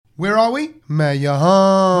Where are we? Where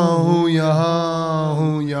are we?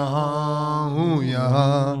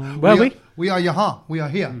 We are Yaha. We are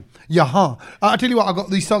here. Yaha. I tell you what, I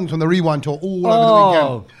got these songs from the Rewind tour all over the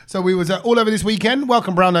weekend. So we was all over this weekend.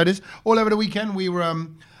 Welcome, Brown Noders. All over the weekend, we were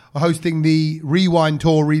hosting the Rewind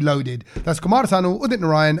tour Reloaded. That's Kumar Sanu, Udit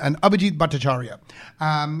Narayan, and Abhijit Bhattacharya.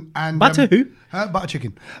 Butter who? Butter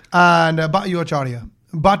chicken. And Butter Acharya.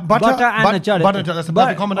 Butter and Acharya. Butter, that's a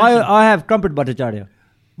perfect combination. I have Crumpet Bhattacharya.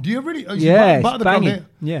 Do you really? Oh, yeah, butter the crumpet.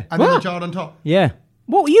 Yeah. And then a chard on top. Yeah.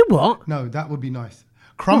 What? No, that would be nice.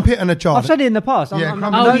 Crumpet and a chard. I've said it in the past.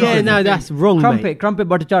 That's wrong, mate. Crumpet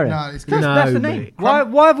Bhattacharya. No, it's good. That's the name.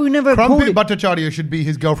 Why have we never called it? Crumpet Bhattacharya should be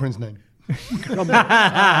his girlfriend's name. Hello,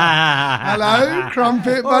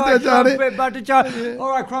 Crumpet Bhattacharya. Crumpet Bhattacharya. All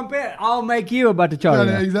right, Crumpet, I'll make you a Bhattacharya.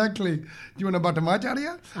 Yeah, exactly. Do you want a butter my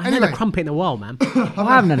charya? I haven't had a crumpet in a while, man.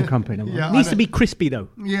 I haven't had a crumpet in a while. It needs to be crispy, though.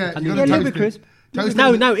 Yeah, a little bit crisp.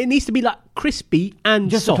 No, it needs to be like crispy and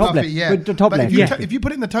just soft. The top left. Yeah. With the top left. If you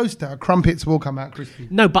put it in the toaster, crumpets will come out crispy.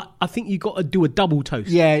 No, but I think you got to do a double toast.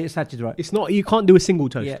 Yeah, Satch is right. It's not. You can't do a single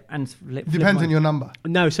toast. Yeah, and flip depends on your number.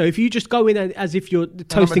 No, so if you just go in as if you're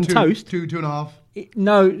toasting toast, 2.5.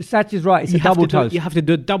 No, Satch is right. It's a double toast. You have to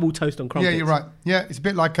do a double toast on crumpets. Yeah, you're right. Yeah, it's a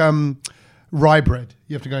bit like rye bread.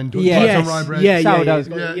 You have to go and do some rye bread. Sourdough.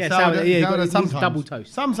 Sourdough sometimes. Double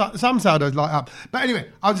toast. Some sourdoughs light up. But anyway,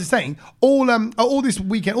 I was just saying, all this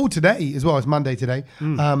weekend, all today as well, it's Monday today,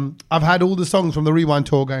 I've had all the songs from the Rewind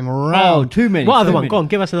tour going around. Oh, 2 minutes. What other one? Go on,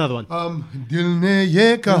 give us another one. Dil ne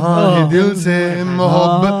ye kaha hai dil se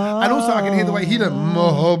mohabbat. And also I can hear the way he does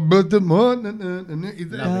mohabbat.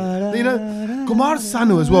 You know, Kumar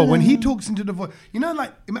Sanu as well, when he talks into the voice, you know,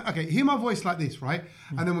 like, okay, hear my voice like this, right?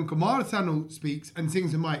 And then when Kumar Sanu speaks and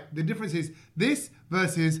sings a mic, the difference is this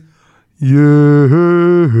versus you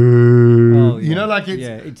know, like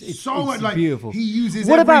it's so much like beautiful. He uses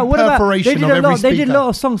perforation of every speaker. They did a lot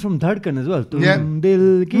of songs from Dhadkan as well. Yeah.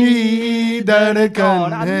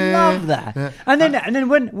 I love that. Yeah. And then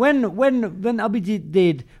when Abhijit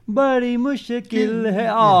did Badi Mushkil Hai,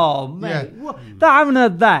 oh man, I haven't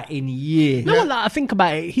heard that in years. No, like, I think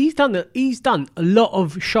about it. He's done a lot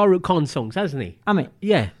of Shah Rukh Khan songs, hasn't he? I mean,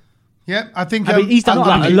 yeah, I think. He's done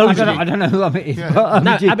I don't know who Amit is. Yeah.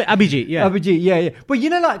 Abhijit, yeah. Abhijit, yeah. But you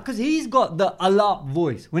know, like, because he's got the alap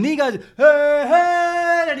voice. When he goes,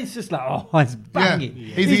 hey, and it's just like, oh, it's banging.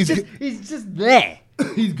 Yeah. He's just there.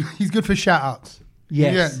 He's good for shout-outs.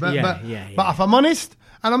 Yes. But if I'm honest,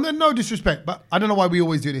 and I'm no disrespect, but I don't know why we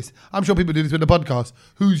always do this. I'm sure people do this with the podcast.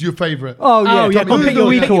 Who's your favourite? Oh yeah, pick the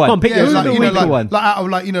weaker one. Who's the weaker one? Like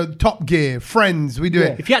out of Top Gear, Friends, we do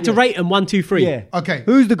it. If you had to rate them 1, 2, 3. Yeah. Okay.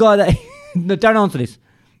 Who's the guy that? No, don't answer this.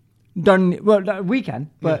 We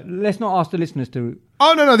can, but let's not ask the listeners to.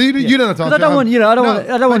 Oh no, you don't have to answer. I don't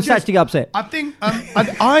want Satch to get upset. I think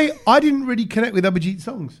I didn't really connect with Abhijit's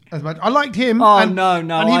songs as much. I liked him. Oh and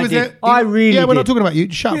I did. I really we're did. not talking about you.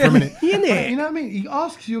 Just shut up for a minute. You know what I mean? He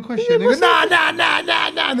asks you a question. And he goes, nah,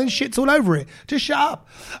 and then shits all over it. Just shut up.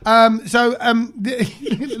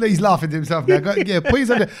 He's laughing to himself now. Please,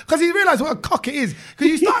 because he realised what a cock it is. Because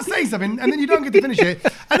you start saying something and then you don't get to finish it,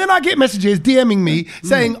 and then I get messages DMing me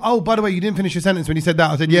saying, "Oh, by the way, you didn't finish your sentence when you said that."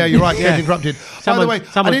 I said, "Yeah, you're right. Kedge interrupted." By the way,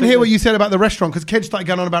 I didn't hear what you said about the restaurant because Kedge started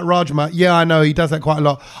going on about Rajma. Yeah, I know he does that quite a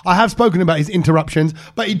lot. I have spoken about his interruptions,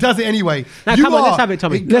 but he does it anyway. Now, come on, let's have it,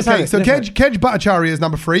 Tommy. So Kedge Bhattacharya is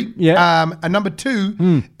number 3. Yeah. And number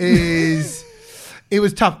 2 is it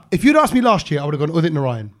was tough. If you'd asked me last year, I would have gone Udit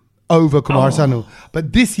Narayan over Kumar Sanu.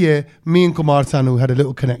 But this year, me and Kumar Sanu had a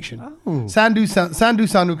little connection. Sandu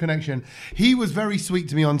Sanu connection. He was very sweet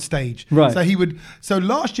to me on stage. Right. So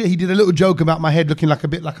last year he did a little joke about my head looking like a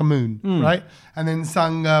bit like a moon, right? And then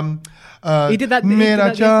sung he did that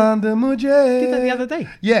Mera Chand Mujhe. Did that the other day.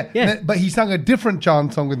 Yeah. But he sung a different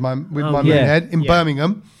chant song with my moon head in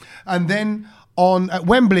Birmingham. And then at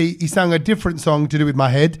Wembley, he sang a different song to do with my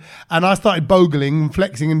head, and I started bogling and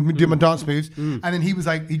flexing and doing my dance moves. And then he was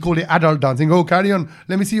like, he called it adult dancing. Oh, carry on,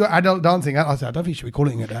 let me see your adult dancing. I said, I don't think you should be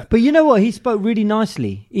calling it that. But you know what? He spoke really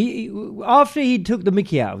nicely. After he took the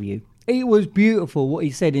mickey out of you, it was beautiful what he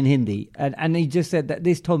said in Hindi, and he just said that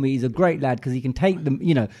this Tommy is a great lad because he can take them.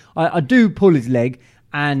 You know, I do pull his leg.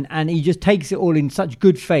 And he just takes it all in such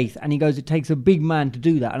good faith, and he goes, it takes a big man to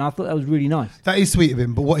do that, and I thought that was really nice. That is sweet of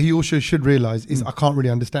him, but what he also should realise is I can't really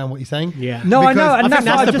understand what he's saying. Yeah. No, I know, and that's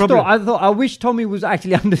what I just thought. I thought I wish Tommy was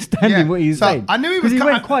actually understanding what he was saying. I knew he was because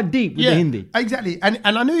he went quite deep with the Hindi. Exactly, and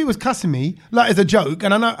I knew he was cussing me like as a joke,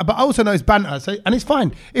 and I know, but I also know it's banter, and it's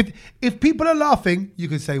fine. If people are laughing, you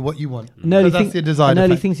can say what you want. That's the desired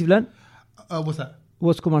effect. Things you've learnt. What's that?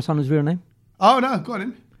 What's Kumar Sanu's real name? Oh no, go on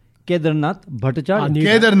in. Kedarnath Bhattacharya. I knew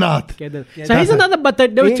that. Kedarnath. So he's another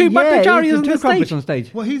Bhattacharya. There were two Bhattacharyas on two the crumpets stage. on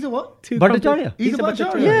stage. Well, he's a what? Two Bhattacharya. crumpets. He's a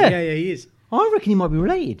Bhattacharya. Yeah, he is. I reckon he might be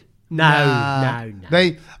related. No.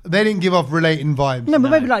 They didn't give off relating vibes. No, but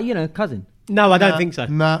maybe like cousin. No, I don't think so.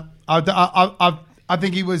 Nah. I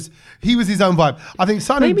think he was his own vibe. I think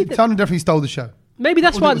Simon definitely stole the show. Maybe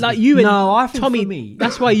that's why, was like this? you and No, I think Tommy. for me-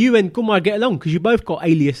 That's why you and Kumar get along because you both got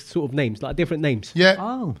alias sort of names, like different names. Yeah.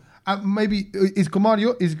 Oh. Maybe is Kumar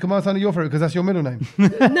son of your favorite because that's your middle name?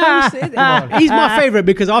 No, he's my favourite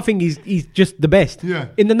because I think he's just the best. Yeah.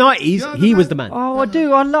 In the 90s, Yeah, he no, was the man. Oh, I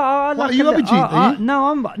do. I love. What, are you Abhijit, are you?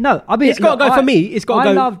 No. I mean, It's gotta go for me. It's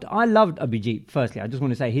gotta go- I loved Abhijit. Firstly, I just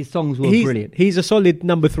want to say his songs were He's brilliant. He's a solid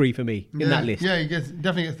number 3 for me in that list. Yeah, he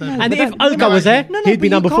definitely gets third. No, And but if that- Ulka no, was there, actually- he'd be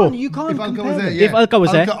number 4. You can't If Ulka compare was there, them. yeah. If Ulka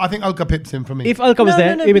was there- I think Ulka pips him for me. If Ulka was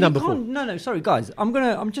there, he'd be but number you 4. can't- No, sorry guys.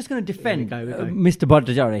 I'm just gonna defend Here we go. Mr.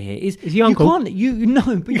 Bhattacharya here. Is he uncle? But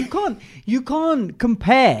you can't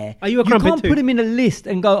compare. Are you a crumpet You can't too? put him in a list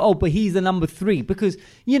and go, oh, but he's the number 3 because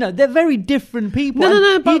they're very different people.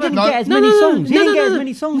 No, and but he didn't get as many songs. He didn't get as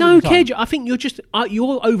many songs. No, at the time. Kedge, I think you're just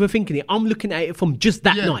you're overthinking it. I'm looking at it from just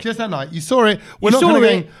that night. just that night. You saw it. We're You not saw gonna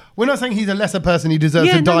it. We're not saying he's a lesser person. He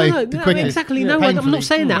deserves to die the quickest. exactly. No, I'm painfully. not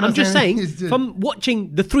saying that. We're I'm just saying it's from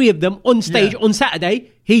watching the 3 of them on stage on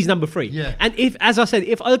Saturday, he's number 3. Yeah. And if, as I said,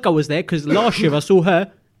 if Ulka was there, because last year I saw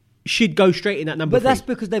her, she'd go straight in at number But 3. that's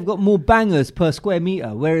because they've got more bangers per square meter.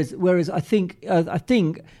 Whereas I think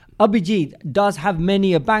Abhijit does have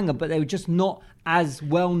many a banger, but they were just not as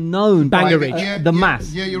well known by Bangerage. the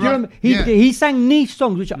mass. Yeah, you're Do you right. know, Yeah. he sang niche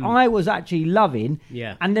songs, which I was actually loving.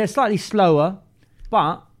 Yeah. And they're slightly slower,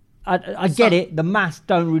 but I get it. The mass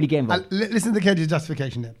don't really get involved. Listen to Kedge's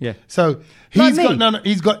justification there. Yeah. So Like he's me.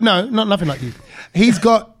 got not nothing like you. He's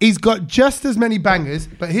got just as many bangers,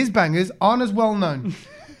 but his bangers aren't as well known.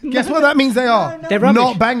 Guess what that means they are? They're rubbish.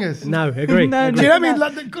 Not bangers. No, agree. No, Do you know what I mean?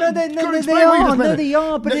 Like, they explain what you are. just No, meant. they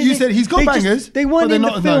are. But No, you said he's got bangers. They but weren't they're in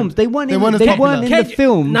not the as known. films. They weren't as in popular. the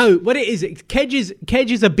films. No, what it is, Kedge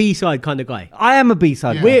is a B-side kind of guy. I am a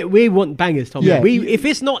B-side. Yeah. We want bangers, Tom. Yeah. If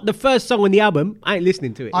it's not the first song on the album, I ain't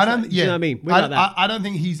listening to it. I It's don't. like, do you know what I mean? We're like that. I don't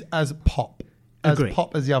think he's as pop Agree.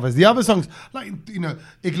 as the others. The other songs, like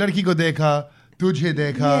Ek Ladki Ko Dekha, Tujhe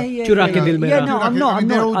Dekha. Chura Ke Dil Mera. No, I'm not.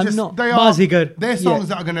 They're all I'm just- not. They are. Bazigar. They're songs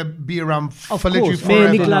that are going to be around Of for literally course, forever.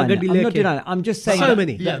 Main Nikla Gadi I'm not Leke. denying it. I'm just saying. So that-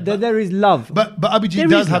 many. that there is love. But Abhijit There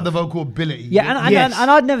does is have love. the vocal ability. Yeah, Yes. and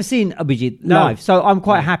I'd never seen Abhijit No. live, so I'm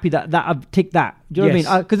quite happy that I've ticked that. Do you know Yes.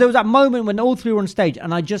 what I mean? Because there was that moment when all 3 were on stage,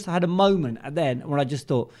 and I just had a moment at then when I just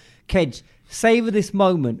thought, Kedge, savor this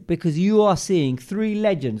moment because you are seeing 3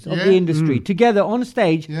 legends of the industry together on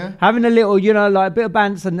stage, having a little, like a bit of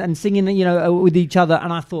bands and singing, with each other.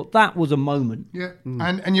 And I thought that was a moment. Yeah,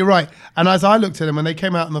 and you're right. And as I looked at them when they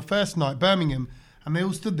came out on the first night, Birmingham, and they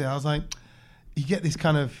all stood there, I was like, you get this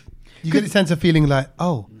sense of feeling like,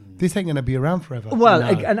 oh, this ain't going to be around forever. Well, No.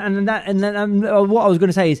 and what I was going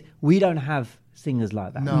to say is we don't have singers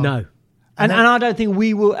like that. No. And I don't think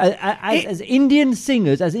we will, as Indian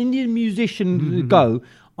singers, as Indian musicians go,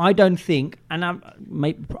 I don't think, and I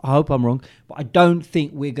hope I'm wrong, but I don't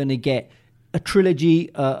think we're going to get a trilogy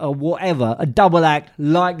or whatever, a double act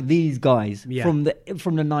like these guys from the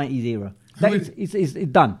 90s era. It's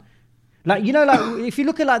done. Like, if you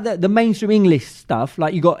look at like the mainstream English stuff,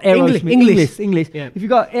 like you got Aerosmith, English. Yeah. If you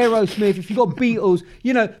got Aerosmith, if you got Beatles,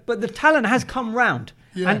 but the talent has come round,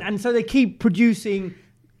 and so they keep producing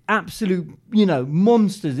absolute,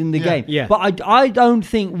 monsters in the game. Yeah. But I don't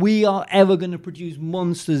think we are ever going to produce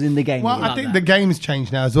monsters in the game. Well, I think the game's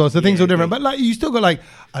changed now as well, so things are different. But like, you still got like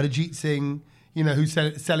Arijit Singh, who's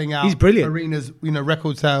selling out He's brilliant. arenas,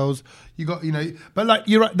 record sales. You got, but like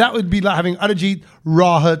you're right, that would be like having Arijit,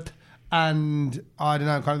 Rahat, and I don't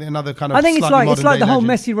know, kind of another kind of. I think it's slightly like modern the day whole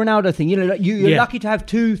legend. Messi Ronaldo thing. You're lucky to have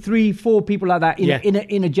 2, 3, 4 people like that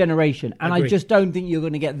in a generation, and Agreed. I just don't think you're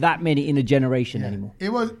going to get that many in a generation anymore. It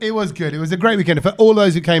was good. It was a great weekend for all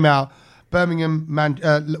those who came out. Birmingham,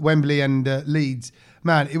 Wembley, and Leeds.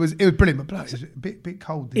 Man, it was brilliant. But it was a bit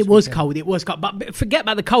cold. It was cold. But forget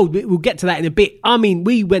about the cold. We'll get to that in a bit. I mean,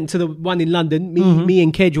 we went to the one in London. Me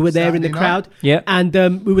and Kedge were there in the Saturday crowd. night. Yeah.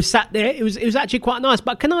 And we were sat there. It was actually quite nice.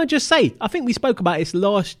 But can I just say, I think we spoke about this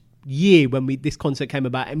last year when this concert came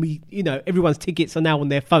about, and everyone's tickets are now on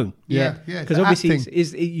their phone. Yeah. Because it's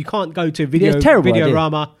obviously you can't go to Yeah, it's terrible idea.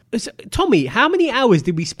 Videorama. Tommy, how many hours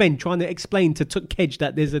did we spend trying to explain to Kedge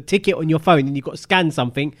that there's a ticket on your phone and you've got to scan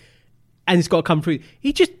something and it's got to come through?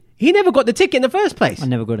 He never got the ticket in the first place. I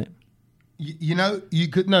never got it. You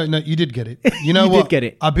could no, you did get it. You know You what? did get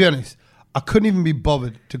it. I'll be honest. I couldn't even be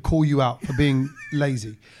bothered to call you out for being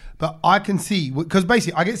lazy. but I can see because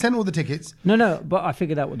basically I get sent all the tickets. No, but I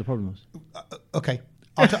figured out what the problem was. Okay,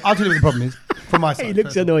 I'll tell you what the problem is from my side. He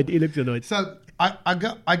looks annoyed. So I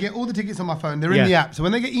get all the tickets on my phone. They're in the app. So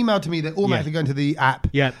when they get emailed to me, they automatically go into the app.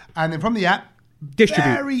 Yeah. And then from the app,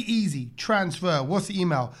 Distribute. very easy transfer. What's the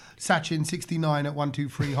email?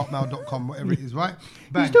 Sachin69@123hotmail.com, whatever it is, right?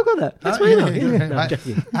 Bang. You still got that? That's my email. Yeah, No, I'm right.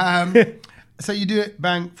 joking. So you do it,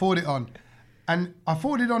 bang, forward it on. And I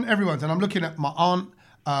forwarded on everyone's, and I'm looking at my aunt,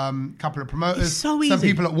 couple of promoters, It's so some easy.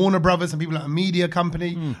 people at Warner Brothers, some people at a media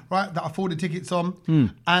company, right, that I forwarded tickets on.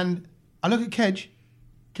 And I look at Kedge,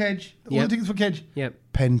 all the tickets for Kedge,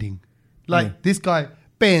 pending. Like this guy,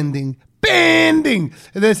 pending. And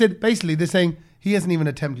they said, basically, they're saying he hasn't even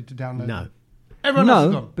attempted to download No. it. Everyone else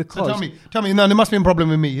is gone. because- So tell me, no, there must be a problem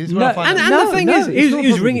with me. This is where I find And, out. and No, the thing no, is, it's he's not a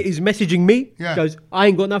problem. ringing, he's messaging me. Yeah. Goes, I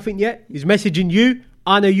ain't got nothing yet. He's messaging you.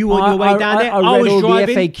 I know you on your way down there. I I read was all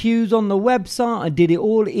driving. the FAQs on the website. I did it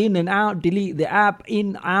all in and out, delete the app,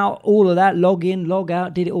 in, out, all of that, log in, log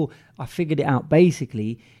out, did it all. I figured it out.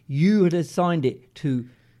 Basically, you had assigned it to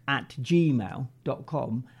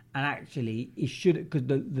 @gmail.com, and actually it should, because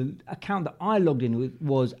the account that I logged in with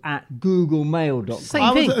was at googlemail.com.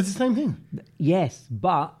 Same thing. It's the same thing. Yes,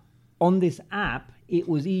 but on this app, it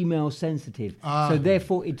was email sensitive. So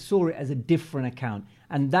therefore, it saw it as a different account.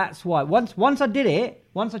 And that's why, once I did it,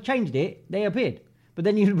 once I changed it, they appeared. But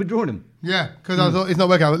then you had withdrawn them. Yeah, because I thought it's not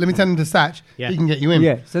working out. Let me send them to Satch. Yeah. He can get you in.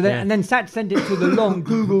 Yeah. So then, Yeah. and then Sat sent it to the long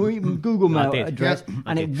Google Mail did. address, Yes.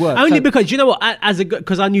 and it worked. Only So- because, you know what,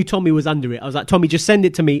 because I knew Tommy was under it. I was like, Tommy, just send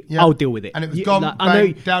it to me. Yeah. I'll deal with it. And it was You- gone, like, I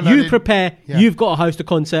know bang, downloaded. you prepare. Yeah. You've got to host a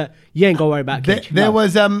concert. You ain't got to worry about There, Kedge. there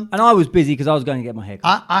was and I was busy because I was going to get my hair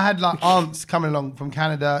cut. I had like aunts coming along from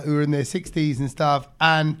Canada who were in their 60s and stuff,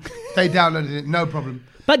 and they downloaded it, no problem.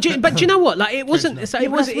 But do you know what? Like, it wasn't. So it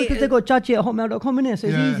was because they got judgy at hotmail.com in it, so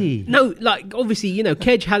Yeah. it's easy. No, like, obviously, you know,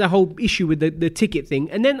 Kedge had a whole issue with the ticket thing.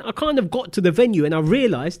 And then I kind of got to the venue and I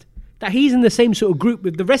realised that he's in the same sort of group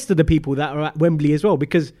with the rest of the people that are at Wembley as well,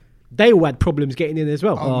 because they all had problems getting in as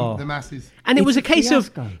well. Oh, the masses. And it was a It's a case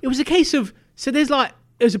fiasco. so there's like,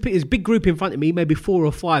 there's a big group in front of me, maybe 4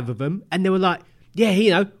 or 5 of them. And they were like, yeah,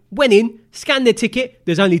 you know, went in, scanned their ticket,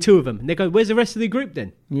 there's only 2 of them. And they go, where's the rest of the group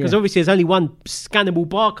then? Because Yeah. obviously there's only one scannable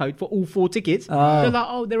barcode for all 4 tickets. They're like,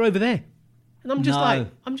 oh, they're over there. And I'm just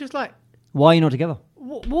No. like, Why are you not together?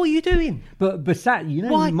 what are you doing? But Sat, you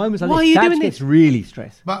know, Why- in moments why like are this, you Sat doing gets this? really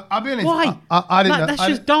stressed. But I'll be honest, Why? I didn't Like, know. that's I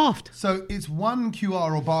just didn't- daft. So it's one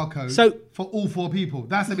QR or barcode So- for all 4 people.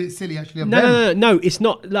 That's a bit silly, actually. Of No, them. no, it's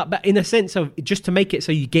not. Like, but in a sense of just to make it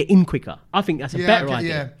so you get in quicker. I think that's a Yeah, better okay, idea.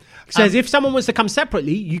 yeah. So as if someone wants to come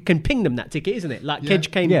separately, you can ping them that ticket, isn't it? Like Yeah. Kedge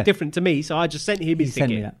came Yeah. different to me, so I just sent him his sent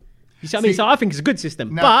ticket. me that. You see what I mean? See- So I think it's a good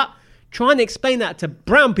system. No. But trying to explain that to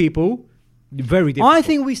brown people, very difficult. I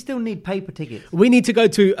think we still need paper tickets. We need to go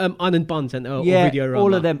to Island Barn Centre or Yeah, Video all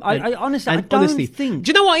Rama. of them. I honestly, I and don't think Do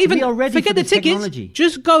you know what? Even we are ready forget for the this tickets. technology.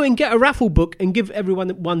 Just go and get a raffle book and give everyone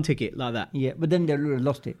one ticket like that. Yeah, but then they would have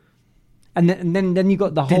lost it. And then you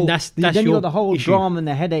got the Then whole that's then you your got the whole issue. drama and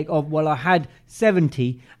the headache of, well, I had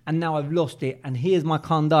 70 and now I've lost it, and here's my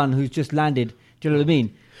Khandan who's just landed. Do you know what I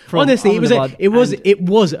mean? From Honestly, Ahmedabad, it and-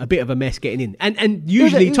 was a bit of a mess getting in, and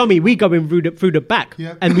usually it was- Tommy, we go in through the back,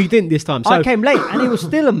 Yeah. and we didn't this time. So I came late and it was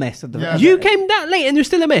still a mess at the Yeah. you came that late, and you're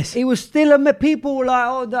still a mess. It was still a mess. People were like,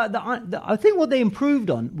 oh, I think what they improved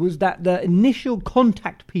on was that the initial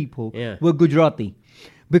contact people Yeah. were Gujarati.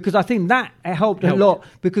 Because I think that helped a Helped. lot.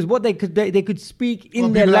 Because what they could speak in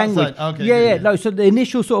Well, their people language. outside. Okay, yeah. good, No, so the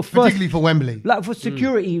initial sort of first, Particularly for Wembley. like for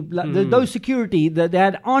security, those security, they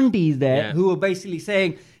had aunties there Yeah. who were basically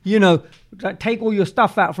saying, you know, like, take all your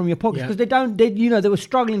stuff out from your pockets, Yeah. because they were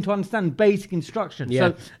struggling to understand basic instructions.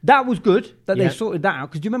 Yeah. So that was good that Yeah. they sorted that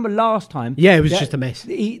out. Because do you remember last time? Yeah, it was that- just a mess.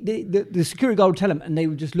 The security guard would tell him, and they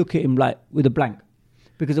would just look at him like with a blank.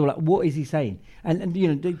 Because they were like, what is he saying? And you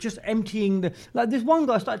know, they're just emptying the... Like, this one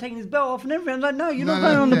guy started taking his belt off and everything. I'm like, no, you're not No,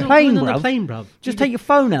 going no, on the yeah. plane, You're bruv. on the plane, bruv. Just take your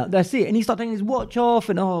phone out. That's it. And he started taking his watch off.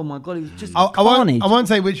 And oh, my God, it was just I carnage. won't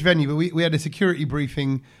say which venue, but we had a security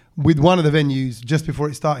briefing with one of the venues just before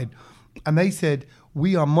it started. And they said,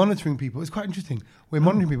 we are monitoring people. It's quite interesting. We're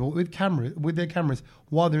monitoring people with their cameras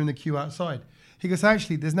while they're in the queue outside. He goes,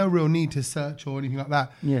 actually, there's no real need to search or anything like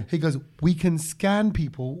that. Yeah. He goes, we can scan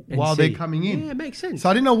people And while see. they're coming in. Yeah, it makes sense. So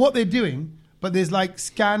I didn't know what they're doing, but there's like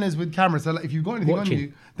scanners with cameras. So like, if you've got anything Watching. on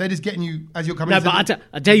you, they're just getting you as you're coming No, in. but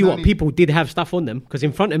I tell you No what, need- people did have stuff on them, because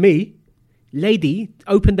in front of me, lady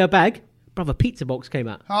opened her bag, brother, pizza box came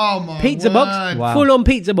out. Oh, my Pizza word. box, Wow. full on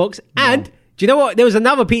pizza box, and do you know what? There was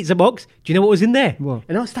another pizza box. Do you know what was in there? What?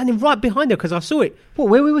 And I was standing right behind her because I saw it. What,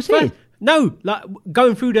 where we were sitting? No, like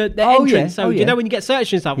going through the Oh, entrance. yeah. So Oh, you yeah. know when you get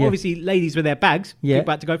searched and stuff, Yeah. obviously ladies with their bags, Yeah. you're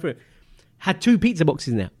about to go through it. Had 2 pizza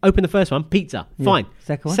boxes in there. Opened the first one, pizza, fine.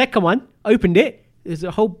 Second one? Opened it. There's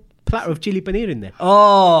a whole platter of chili paneer in there.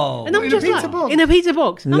 Oh. And I'm in just a pizza like, box? in a pizza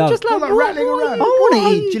box. And I'm Love. just like, Well, like what rattling are around. you- I want what to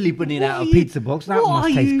are eat you- chili paneer out what of are pizza box. That what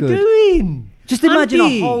must are taste you good. doing? Just imagine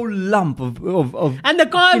Auntie. a whole lump of And the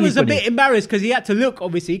guy chili was a paneer. bit embarrassed because he had to look,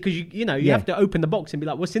 obviously, because you Yeah. have to open the box and be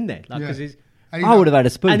like, "What's in there?" Like, Yeah. because it's. And he's I like, would have had a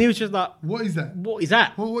spoon. And he was just like, What is that? "What is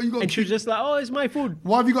that?" What you got? And she was just like, "Oh, it's my food."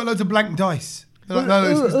 Why have you got loads of blank dice? They're like, no,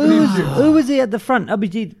 Who, it's who was, delicious. who was he at the front?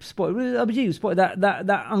 Abhijit spotted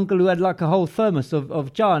that uncle who had like a whole thermos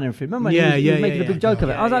of chai and everything. Remember? Yeah, he was yeah, making yeah, a big yeah. joke of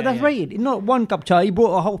it. I was like, that's rated. Not 1 cup chai. He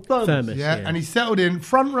brought a whole thermos. Yeah, and he settled in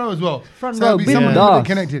front row as well. Front so row, it'd be big someone man. who'd been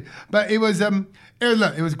connected. But it was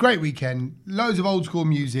look, it was a great weekend. Loads of old school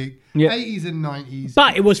music, Yeah. 80s and 90s.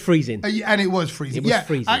 But it was freezing. And it was freezing. It was yeah,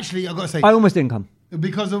 freezing. actually, I've got to say, I almost didn't come.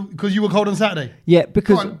 because you were cold on Saturday. Yeah, Go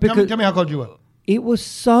because on, tell me how cold you were. it was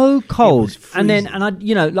so cold. was And then,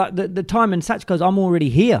 freezing. I, like the time and Satch goes, I'm already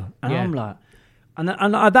here. And Yeah. I'm like, and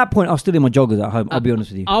at that point, I was still in my joggers at home. I'll be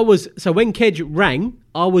honest with you. So when Kedge rang,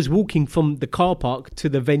 I was walking from the car park to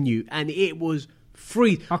the venue, and it was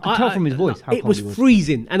freezing. I could tell from his voice how it cold was it was.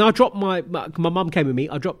 freezing, and I dropped my mum came with me.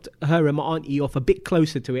 I dropped her and my auntie off a bit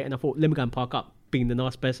closer to it, and I thought, let me go and park up, being the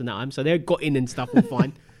nice person that I am. So they got in and stuff, all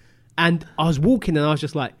fine. And I was walking, and I was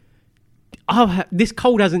just like, this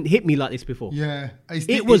cold hasn't hit me like this before. Yeah,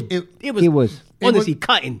 It was honestly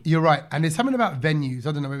cutting. You're right, and there's something about venues.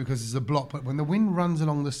 I don't know maybe because it's a block, but when the wind runs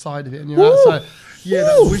along the side of it and you're outside, yeah,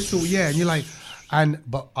 that whistle, yeah, and you're like,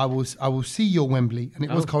 but I will see your Wembley, and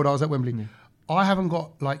it was cold. I was at Wembley. I haven't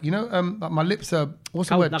got like like my lips are what's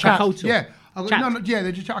Cold, the word? like a Chapped. cold sore. Yeah, I got, Chapped. yeah,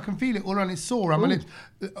 they're just, I can feel it all around. It's sore around my lips,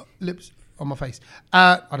 lips on my face.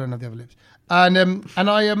 I don't have the other lips, and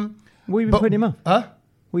I What have you been putting in your mouth? Huh?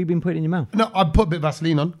 What have you been putting in your mouth? No, I put a bit of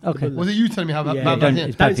Vaseline on. Okay. Was it you telling me how Yeah, bad don't- that it's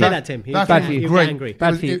is? bad Don't for say you. that to him. That's bad for you. He'll Great. get angry.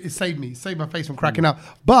 Bad for you. It saved me. It saved my face from cracking up.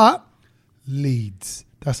 But Leeds,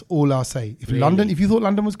 that's all I'll say. If you thought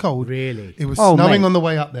London was cold, Really? it was Oh, snowing mate. on the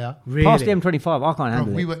way up there. Really? Past the M25, I can't Bro,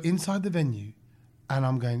 handle we it. were inside the venue, and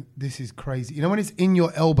I'm going, this is crazy. You know when it's in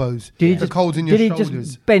your elbows, Did he the just, cold's in your did he shoulders.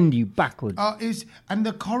 just bend you backwards? And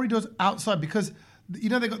the corridors outside, because they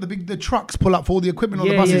got the trucks pull up for all the equipment on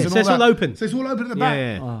the Yeah, buses yeah. and So all it's that. all open. So it's all open at the Yeah, back.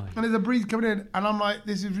 yeah. Oh. And there's a breeze coming in, and I'm like,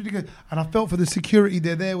 this is really good. And I felt for the security.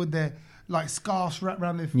 They're there with their like scarves wrapped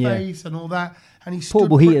around their Yeah. face and all that. And he stood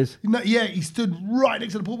Portable heaters. he stood right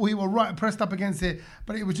next to the portable heater, right pressed up against it.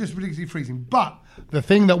 But it was just ridiculously freezing. But the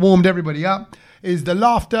thing that warmed everybody up is the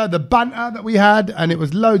laughter, the banter that we had, and it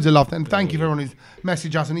was loads of laughter. And thank you for everyone who's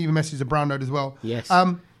messaged us and even messaged the Brown Note as well. Yes.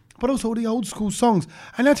 But also all the old school songs.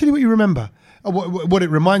 And I'll tell you what you remember. What it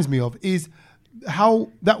reminds me of is how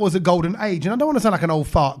that was a golden age. And I don't want to sound like an old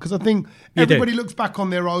fart, because I think You do. everybody looks back on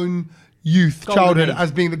their own youth, Golden childhood age.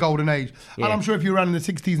 as being the golden age. Yeah. And I'm sure if you're around in the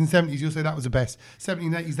 60s and 70s, you'll say that was the best. 70s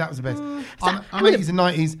and 80s, that was the best. I'm I mean, 80s and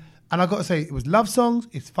 90s. And I've got to say, it was love songs,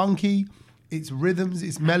 it's funky, it's rhythms,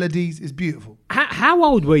 it's melodies, it's beautiful. How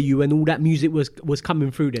old were you when all that music was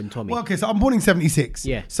coming through then, Tommy? Well, okay, so I'm born in 76.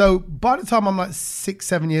 Yeah. So by the time I'm like 6,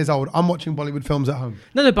 7 years old, I'm watching Bollywood films at home.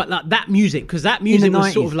 No, but like that music, because that music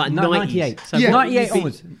was sort of like 90s. 98. So Yeah. 98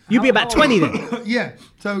 onwards. You'd be about 20 then. Yeah.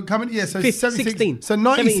 So so 16. 76. So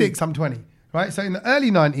 96, 17. I'm 20. Right. So in the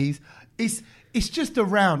early 90s, it's just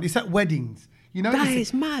around. It's at weddings. You know, That it's,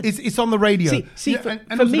 is mad. It's on the radio. See, Yeah, for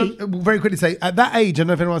also, me- very quickly say, at that age, I don't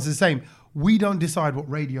know if anyone's the same. We don't decide what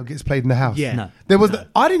radio gets played in the house. Yeah. No. There was.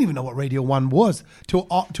 I didn't even know what Radio 1 was till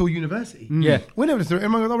university. Yeah. We never thought,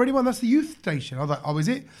 everyone goes, oh, Radio 1, that's the youth station. I was like, oh, is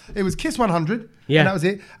it? It was Kiss 100. Yeah. And that was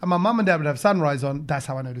it. And my mum and dad would have Sunrise on. That's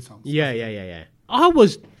how I know the songs. Yeah. I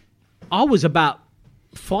was about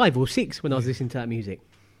 5 or 6 when I was listening to that music.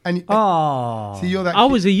 And Oh. see, you're that. I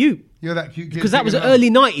was a youth. You're that cute kid. Because that was singing early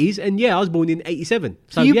 90s, and yeah, I was born in 87.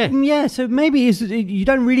 So you, yeah. so maybe you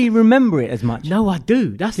don't really remember it as much. No, I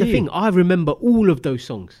do. That's Do the you? thing. I remember all of those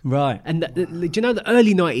songs. Right. And do you know the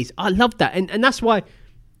early 90s? I loved that. And that's why,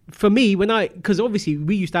 for me, because obviously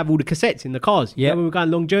we used to have all the cassettes in the cars Yeah. when we were going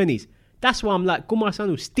long journeys. That's why I'm like, Kumar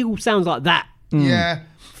Sanu still sounds like that. Yeah.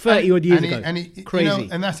 30 odd years and ago. Crazy. You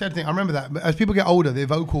know, and that's the other thing. I remember that. But as people get older, their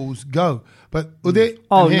vocals go. But with it,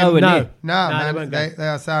 Oh, and him, nowhere no. near. No, they man, won't go. they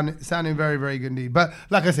are sounding very, very good indeed. But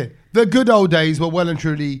like I said, the good old days were well and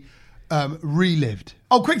truly relived.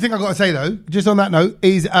 Oh, quick thing I got to say though, just on that note,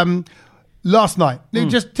 is last night.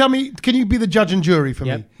 Just tell me, can you be the judge and jury for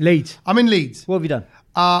me? Leeds. I'm in Leeds. What have you done?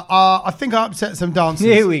 I think I upset some dancers.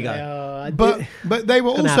 Here we go. But they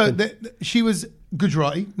were Gonna also. happen. She was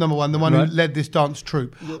Gujarati, number one, the one who led this dance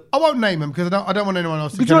troupe. I won't name him because I don't want anyone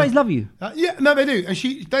else to Gujaratis love you. Yeah, no, they do. And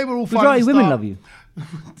they were all fine. Gujarati women love you.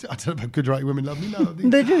 I don't know about Gujarati women love me. No,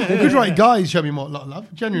 They do. Gujarati guys show me a lot of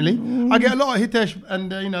love. Generally, I get a lot of Hitesh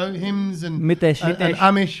and hymns and Mitesh. and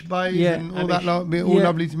Amish bays and all that lot. All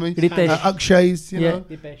lovely to me. Ritesh. Akshays, Yeah.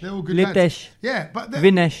 they're all good lads. Litesh. Yeah, but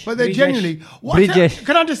Vinesh. But they're Brijesh. genuinely. Brijesh.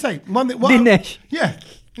 Can I just say one thing? Dinesh. Yeah,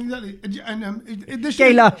 exactly. And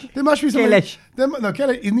Kailash. there must be something. Kailash. No,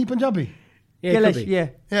 Kailash isn't he Punjabi? Yeah, it could Kailash, be. yeah.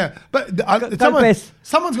 Yeah, but Kalpesh.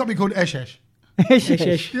 someone's got to be called Eshesh.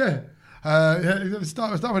 Eshesh. Yeah.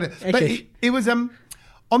 Start with it. But Eshesh. it was on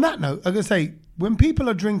that note, I'm gonna say when people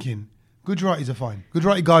are drinking, Gujaratis are fine.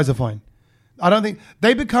 Gujarati guys are fine. I don't think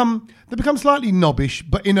they become slightly knobbish,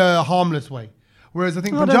 but in a harmless way. Whereas I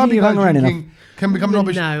think I don't Punjabi think you've guys hung around drinking can become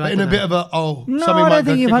knobbish, No, I but in a don't bit know. of a No, something I might don't think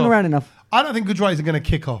go you've kick hung off. around enough. I don't think Gujaratis are going to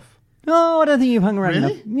kick off. No, I don't think you've hung around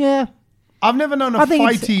Really? enough. Yeah. I've never known a I think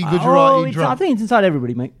fighty it's, Gujarati I drunk. think it's inside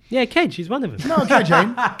everybody, mate. Yeah, Kedge, he's one of them. No, Kedge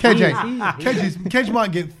ain't. Kedge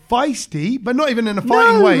might get feisty, but not even in a No,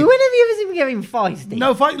 fighting way. when have you ever seen me getting feisty?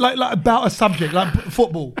 No, fight like about a subject, like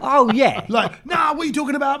football. Oh, yeah. Like, nah, what are you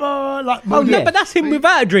talking about? Like, Oh, yeah. No, but that's him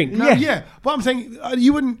without a drink. No, Yeah. yeah. But I'm saying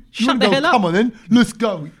you wouldn't. You Shut wouldn't the go, hell up. come on then, let's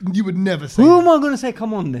go. You would never say. Who that. am I going to say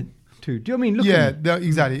come on then to? Do you know what I mean? Look Yeah, at me. no,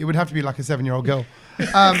 exactly. It would have to be like a 7-year-old girl.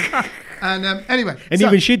 Anyway, And so-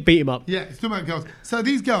 even she'd beat him up. yeah, it's talking about girls. So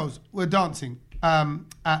these girls were dancing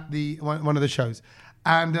at the one of the shows,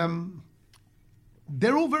 and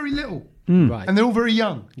they're all very little, Right. and they're all very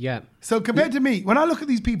young. Yeah. So compared to me, when I look at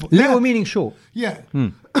these people, Little they're- meaning short. yeah,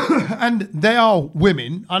 and they are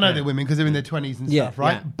women. I know they're women because they're in their 20s and Yeah, stuff,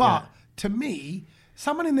 right? yeah, But to me,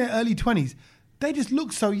 someone in their early 20s, they just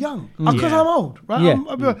look so young because Yeah. I'm old, right?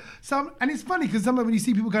 Yeah. And it's funny because sometimes when you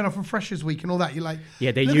see people going off for Freshers Week and all that, you're like,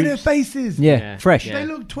 Yeah, they look at their use- faces. Yeah, fresh. They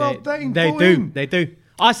look 12, 13, They 14. do. They do.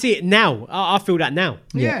 I see it now. I feel that now.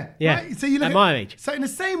 Yeah. Yeah. Right? So you look At my age. So in the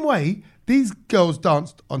same way, these girls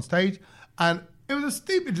danced on stage, and it was a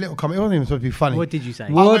stupid little comment. It wasn't even supposed to be funny. What did you say?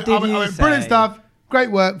 What did I you went, brilliant say? stuff. Great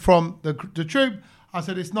work from the troupe. I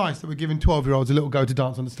said, it's nice that we're giving 12-year-olds a little go to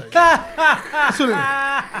dance on the stage. Absolutely.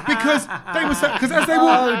 Because they were because as they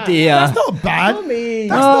walk, Oh, dear. that's not bad. Tommy.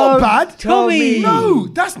 That's Oh, not bad. Tommy. No,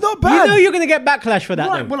 that's not You bad. know you're going to get backlash for that,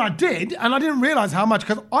 Right, though. well, I did, and I didn't realise how much,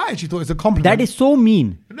 because I actually thought it was a compliment. That is so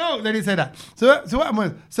mean. No, they didn't say that. So what happened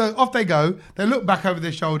was, so off they go. They look back over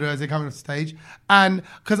their shoulder as they're coming off stage, and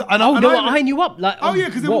because Oh, they were eyeing you up. Like, Oh yeah,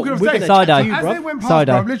 because they're what, walking off we're stage. gonna Side-eye. chat to you, As bruv. they went past,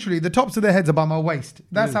 Side-eye. bruv, literally the tops of their heads are by my waist.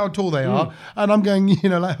 That's how tall they are. And I'm going,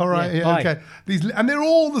 like, all right, Yeah, yeah, hi. okay. And they're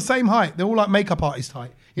all the same height. They're all like makeup artist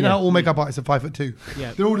height. You know how all makeup artists are 5'2".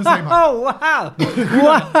 Yeah. They're all the same height. Oh, wow.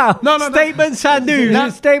 wow. No, Statement Sandu.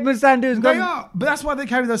 That statement Sanders They are, but that's why they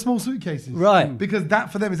carry those small suitcases, Right. Because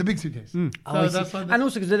that for them is a big suitcase. Oh, So I see. that's why. And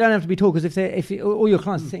also because they don't have to be tall. Because if all your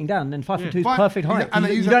clients are sitting down, then 5'2" is Fine. perfect height. And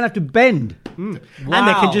they You use don't that- have to bend. And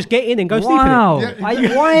they can just get in and go sleep in it. Wow.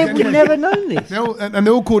 Yeah, Why have we yeah. never known this? They're all, and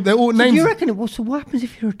they're all called. They're all So names. do you reckon? Well, so what happens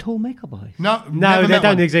if you're a tall makeup artist? No, No, never they met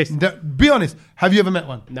don't one. exist. Be honest. Have you ever met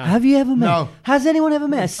one? No. Have you ever met? No. Has anyone ever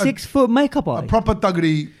met a 6-foot makeup artist? Proper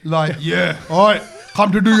thuggery, like, yeah, all right,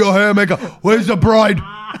 come to do your hair makeup. Where's the bride?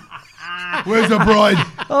 Where's the bride?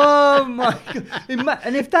 Oh my god!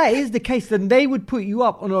 And if that is the case, then they would put you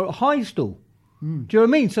up on a high stool. Do you know what I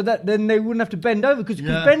mean? So that then they wouldn't have to bend over because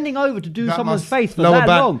Yeah. bending over to do That someone's must- face for lower that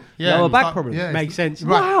back. long, Yeah, lower it's back like- problem. yeah, Makes it's- sense.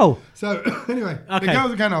 Wow. So anyway, Okay. the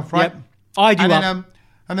girls are going off, right? Yep. Eyed you and up. then,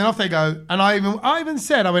 and then off they go. And I even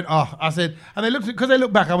said, I said, and they looked because they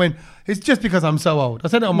looked back. I went, it's just because I'm so old. I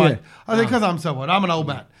said it on Yeah. my. I said because I'm so old. I'm an old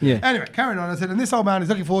man. Yeah. Anyway, carrying on. I said, and this old man is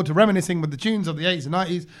looking forward to reminiscing with the tunes of the 80s and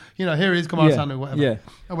 90s. You know, here he is, come on, Yeah. son, or whatever. Yeah.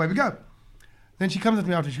 Away we go. Then she comes up to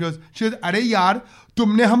me after. She goes, "Are yaar,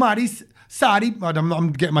 tumne hamari sari."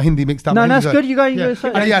 I'm getting my Hindi mixed up. No, My that's Hindi's good. You go. Yeah.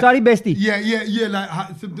 Sorry, Yeah. sorry, bestie. Yeah,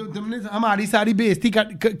 like तुमने हमारी सारी बेइज्जती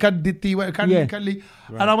कर देती Yeah. कर ली.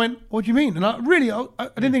 And I went, what do you mean? And I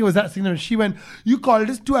didn't think it was that significant. She went, you called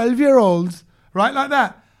us 12-year-olds, right, like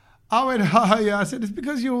that. I went, yeah. I said, it's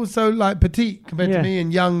because you're all so like petite compared Yeah. to me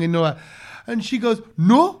and young and all that. And she goes,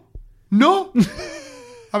 no.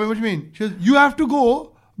 I mean, what do you mean? She goes, you have to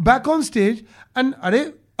go back on stage and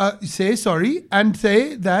say sorry and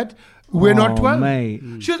say that we're not 12. Mate.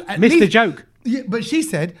 She goes, at Missed the least- joke. Yeah, but she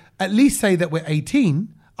said, at least say that we're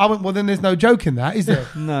 18. I went, well, then there's no joke in that, is there?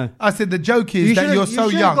 No. I said, the joke is that you're so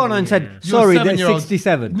you young. gone on and said, You're sorry, that's 7-year-olds.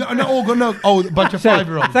 67. No, a bunch of So,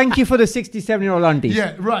 5-year-olds. thank you for the 67-year-old auntie.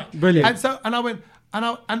 Yeah, right. Brilliant. And I went,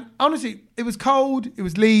 and honestly, it was cold. It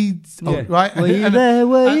was Leeds, Yeah. right? Were you And- there?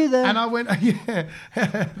 Were and- you there? And I went, yeah,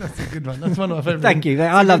 that's a good one. That's one of my favourite. Thank you.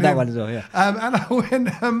 I love that one as well. Yeah. And I went,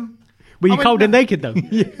 Were you cold and naked though?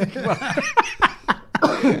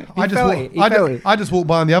 I just walked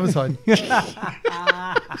by on the other side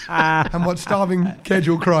and watched starving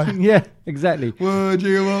Kedgel cry. Yeah, exactly. Would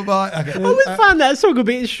you want my? Okay. I always found that song a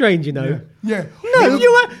bit strange, you know. Yeah. No, if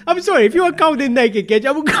you were, I'm sorry, if you were cold and naked, Kedge,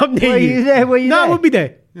 I would come near Were you there? Were you no, there? I wouldn't be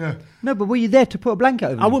there. Yeah. No, but were you there to put a blanket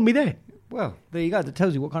over? I wouldn't be there. Well, there you go. That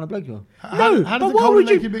tells you what kind of bloke you are. No, how does but the why cold would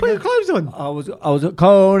and you naked put your bit clothes on? I was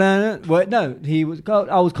cold and no, he was cold.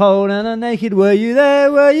 I was cold and naked. Were you there?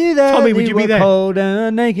 Were you there? Tommy, would you be there? Cold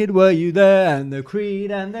and naked. Were you there? And the creed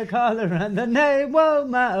and the colour and the name won't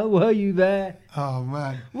matter. Were you there? Oh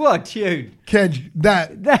man. What tune? Kedge,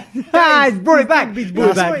 that. He's brought it back. He's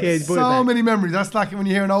brought it back. Yeah, he's brought it So back. many memories. That's like when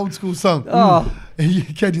you hear an old school song. Oh.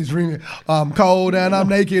 Kedge is ringing. I'm cold and I'm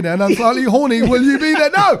naked and I'm slightly horny. Will you be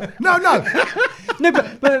there? No. No,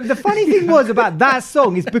 but the funny thing was about that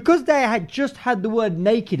song is because they had just had the word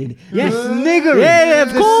naked in it. Yes. The sniggering. Yeah,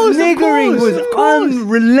 of course, The sniggering of course, was of course.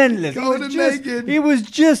 unrelentless. Cold and naked. It was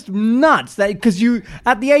just nuts. Because you,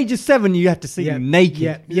 at the age of 7, you had to sing Yeah.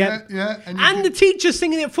 naked. Yeah. And the teacher's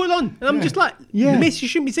singing it full on. And I'm just like, Yeah. miss, you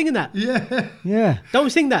shouldn't be singing that. Yeah. Yeah.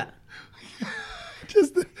 Don't sing that.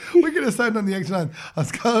 We're going to sound on the X9. I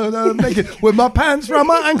was cold and naked with my pants around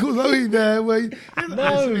my ankles. Oh, you there?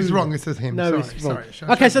 It's wrong. It says him. No, Sorry. it's wrong.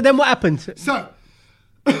 Sorry. Okay, so then what happened? So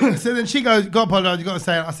then she goes, "Go apologize. You got to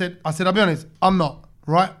say it." I said, "I'll be honest. I'm not.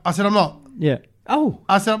 Right? I said, I'm not. Yeah. Oh.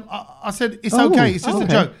 I said, it's Oh, okay. It's just okay. a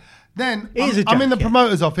joke." Then It is a I'm joke, in the yeah.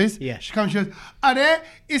 promoter's office. Yeah. She comes, she goes, "Are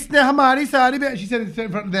it's ne hamari sari bhi." She said it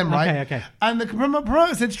in front of them, right? Okay. And the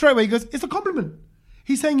promoter said straight away, he goes, "It's a compliment.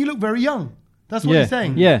 He's saying you look very young." That's what Yeah, he's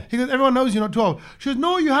saying. yeah. He goes, "Everyone knows you're not 12." She goes,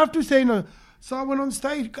 "No, you have to say no." So I went on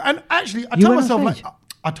stage. And actually, I You told went on myself, stage?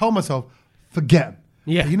 I told myself, forget him.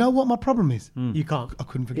 Yeah. But you know what my problem is? You can't. I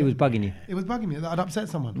couldn't forget It was him. bugging you. It was bugging me that I'd upset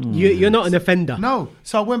someone. You're not an offender. No.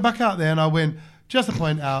 So I went back out there and I went, just to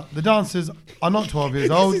point out, the dancers are not 12 years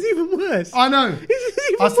old. This is even worse. I know. This is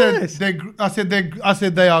even I worse. I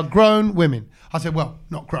said they are grown women. I said, well,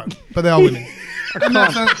 not grown, but they are women.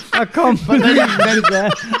 I can't believe you did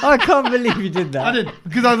that. I can't believe you did that. I did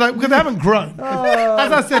because I was like, because they haven't grown.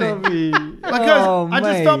 As I said it, because I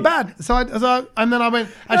just felt bad. So and then I went,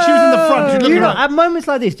 and she was in the front. She was You looking know, around. at moments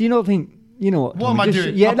like this, do you not think, you know what? What Tommy, am I just-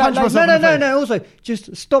 doing? Yeah, I'll punch myself in the face. no. Also,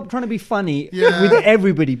 just stop trying to be funny Yeah. with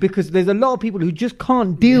everybody because there's a lot of people who just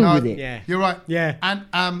can't deal No, with it. Yeah. You're right. Yeah.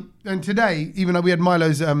 And today, even though we had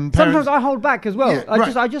Milo's parents, Sometimes I hold back as well. Yeah,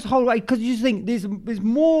 I just hold back because you just think there's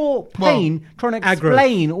more pain trying to aggro.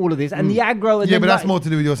 explain all of this and the aggro. And yeah, then but that's like- more to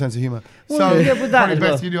do with your sense of humour. Well, So yeah, with that probably as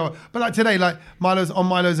best well. you do. But like today, like Milo's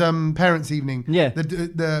parents' evening. Yeah.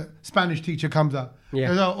 The Spanish teacher comes up. Yeah.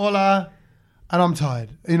 Goes, "Oh, hola," and I'm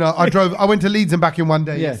tired. You know, I went to Leeds and back in one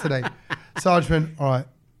day Yeah. yesterday. So I just went, all right.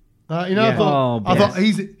 You know, Yeah. I thought, Oh, I thought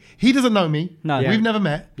he doesn't know me. No. Yeah. We've never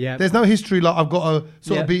met. Yeah. There's no history. Like I've got to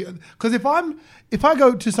sort of be, because if I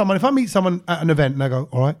go to someone, if I meet someone at an event and I go,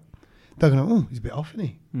 all right, they're going, "Oh, he's a bit off, isn't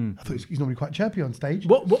he?" I thought he's normally quite chirpy on stage.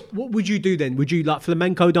 What would you do then? Would you like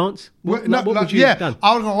flamenco dance? What would you have done?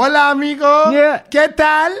 I would go, "Hola, amigo. Yeah. ¿Qué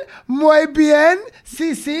tal? Muy bien.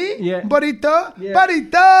 Sí, sí. Yeah. Bonito. Yeah.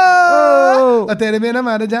 Bonito." Oh.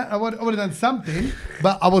 I would have done something,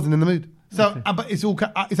 but I wasn't in the mood. So, but it's okay.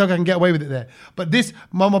 I can get away with it there. But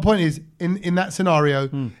my point is, in that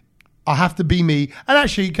scenario, I have to be me. And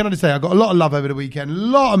actually, can I just say, I got a lot of love over the weekend, a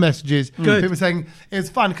lot of messages. Good. People saying it's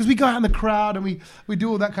fun because we go out in the crowd and we do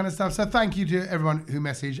all that kind of stuff. So thank you to everyone who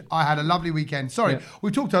messaged. I had a lovely weekend. Sorry, we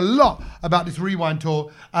talked a lot about this Rewind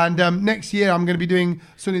tour. And next year, I'm going to be doing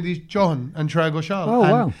Sunidhi Johan and Shreya Ghoshal. Oh,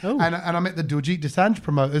 wow. Oh. And I met the Diljit Dosanjh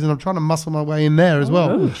promoters and I'm trying to muscle my way in there as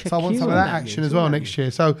well. check So I want you some of on that that. action as well next year.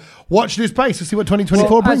 So watch this space to see what 2024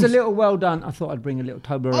 Well, brings. as a little well done, I thought I'd bring a little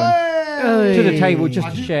Toblerone to the table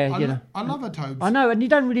just to share. You know. I love a Tobes. I know, and you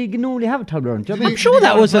don't really normally have a Toblerone. Do you know what I mean? I'm sure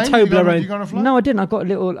that was a Toblerone. You go on a flight? No, I didn't. I got a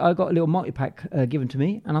little multi pack given to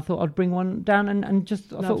me, and I thought I'd bring one down and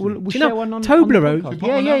just I thought we'll Do you share know, one on Toblerone- on the podcast. Pop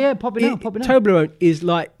one Yeah, out? pop it out. Toblerone is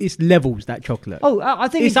like it's levels that chocolate. Oh, I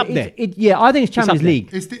think It's up there. I think it's up Champions there.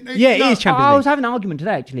 League. Yeah, it is Champions I was League. having an argument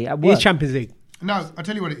today actually at work. It's Champions League. No, I'll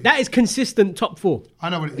tell you what it is. That is consistent top 4. I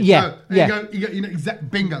know what it is. Yeah, So, yeah. You know exact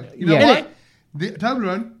bingo. You know Yeah. why? The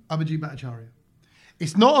Toblerone, Abhijit Bhattacharya.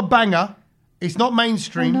 It's not a banger. It's not Oh,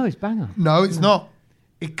 mainstream. no, it's banger. No, it's not.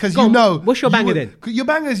 Because Go you on, know. what's your you banger would- then? 'cause your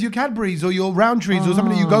banger is your Cadbury's or your Roundtrees or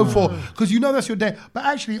something that you go for because you know that's your day. But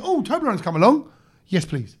actually, Toblerone's come along. Yes,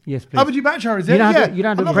 please. Yes, please. Abhijit Bhattacharya is You it? don't have Yeah. to- you don't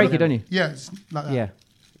have I'm to not break gonna- it, don't you? Yeah, it's like that. Yeah,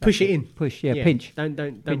 Push it in. push. Yeah, pinch. Don't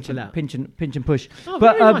Pinch pull out. and push. Oh,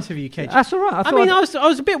 very nice of you, Kedge. That's all right. I mean, I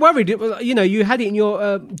was a bit worried. It was, you had it in your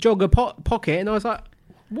jogger pocket, and I was like,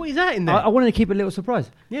 What is that in there? I wanted to keep it a little surprise.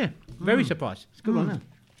 Yeah, very surprised. It's a good one, isn't it?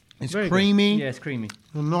 It's Very good. creamy. Yeah, it's creamy.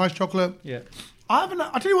 Nice chocolate. Yeah. I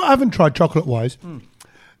tell you what, I haven't tried chocolate-wise.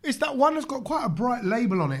 It's that one that's got quite a bright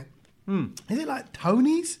label on it. Is it like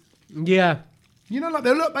Tony's? Yeah. You know, like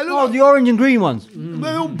they look Oh, like, the orange and green ones.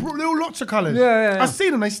 they're all lots of colours. Yeah. I see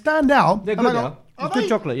them, they stand out. They're and I good, go, yeah. are It's good they?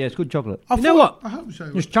 chocolate. Yeah, it's good chocolate. I You know thought- what? I hope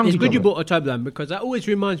so. It's chunky It's good you chocolate. bought a Toblerone because that always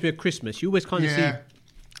reminds me of Christmas. You always kind of Yeah. see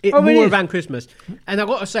it Oh, it more is. around Christmas. And I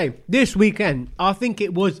got to say, this weekend, I think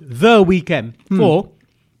it was the weekend for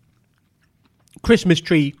Christmas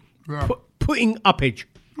tree Yeah. putting uppage.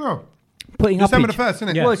 Oh, Putting December uppage. the 1st, isn't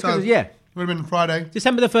it? Yeah. Well, it's 'cause, yeah. Would have been Friday.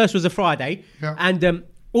 December the 1st was a Friday. Yeah. And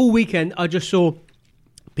all weekend, I just saw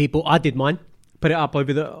people. I did mine. Put it up I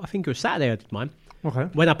think it was Saturday I did mine. Okay.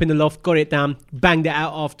 Went up in the loft, got it down, banged it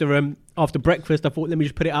out after breakfast. I thought, let me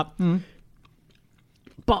just put it up.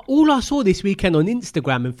 But all I saw this weekend on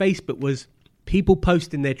Instagram and Facebook was people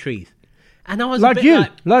posting their trees. And I was a Like bit you.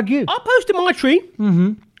 Like you. I posted my tree.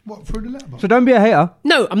 What, through the letterbox? So don't be a hater.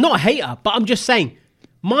 No, I'm not a hater, but I'm just saying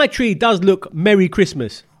my tree does look Merry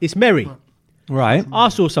Christmas. It's merry. Right. I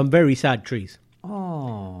saw some very sad trees.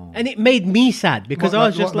 Oh. And it made me sad because I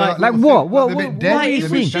was just like like little what? thing- What- they're a bit what dead, are you they're a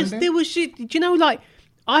seeing? bit it's just standing. there was shit. Do you know, like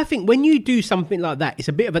I think when you do something like that, it's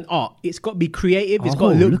a bit of an art. It's got to be creative. It's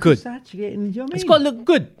got to look good. At you getting, do you know what I It's mean? got to look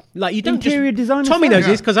good. Like you don't Interior just. designer Tommy style. knows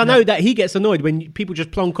this because I know that he gets annoyed when people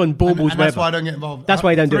just plonk on baubles. And that's wherever. why I don't get involved. That's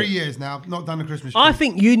why you don't do 3 it. years now, not done a Christmas tree. I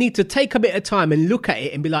think you need to take a bit of time and look at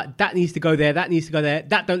it and be like, that needs to go there. That needs to go there.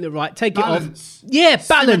 That don't look right. Take Balance. it off. Yeah, balance.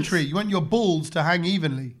 Symmetry. You want your balls to hang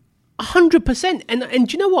evenly. 100%. And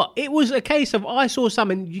do you know what? It was a case of I saw some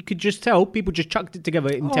and you could just tell people just chucked it together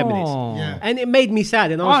in 10 minutes. Oh. Yeah. And it made me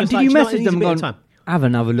sad. And I was just Did like, you "Do know what? It message needs a them bit and of gone, time." have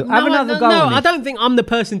another look? Have another go no, on I it. don't think I'm the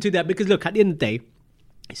person to do that because look, at the end of the day,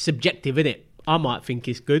 it's subjective, isn't it? I might think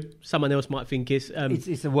it's good. Someone else might think it's.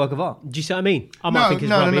 It's a work of art. Do you see what I mean? I might think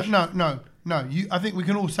it's rubbish. No. I think we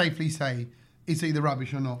can all safely say it's either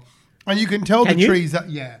rubbish or not. And you can tell Can the you? trees that,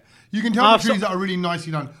 you can tell Oh, the trees that are really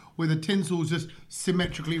nicely done, where the tinsel's just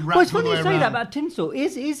symmetrically wrapped Well, it's all funny the you way say that around. about tinsel.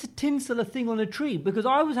 Is tinsel a thing on a tree? Because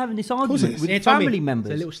I was having this it argument is. with Yeah, Tommy, family members.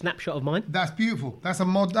 It's a little snapshot of mine. That's beautiful. That's a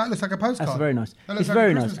mod. That looks like a postcard. That's very nice. That looks It's like a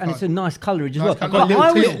very Christmas nice, and it's a card. nice colourage as Nice well. colour. Got But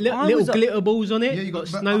I was- little I was- glitter balls on it. Yeah, you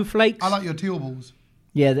got but snowflakes. I like your teal balls.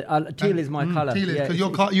 Yeah, teal is my colour. Teal is Yeah, because it's- your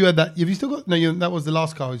car. You had that. Have you still got? No, that was the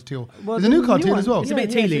last car. Was teal. well, There's a new car teal one. as well. It's a bit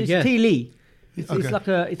tealy, It's yeah. tealy. It's Okay. like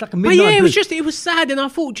a But midnight yeah, it was blue. it was sad, and I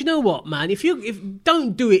thought, do you know what, man? If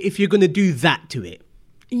don't do it if you're going to do that to it.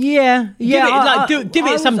 Yeah. it, like, give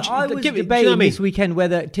it some- I was give it- do you know debating what I mean? this weekend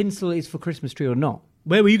whether tinsel is for Christmas tree or not.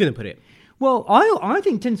 Where were you going to put it? Well, I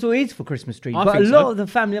think tinsel is for Christmas tree, I but a think lot so. of the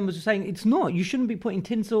family members are saying it's not. You shouldn't be putting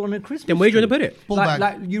tinsel on a Christmas. Then where are you tree. going to put it? Ball Like,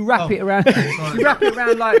 bag. you wrap Oh. it around. Sorry. You wrap it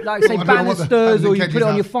around like say I don't know what the- banisters, or you Kedges put it on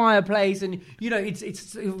have. your fireplace, and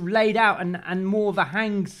it's laid out and more of a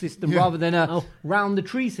hang system Yeah. rather than a round the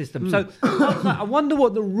tree system. So I was like, I wonder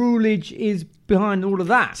what the rulage is behind all of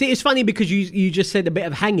that. See, it's funny because you just said a bit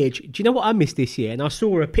of hangage. Do you know what I missed this year? And I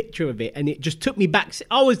saw a picture of it, and it just took me back.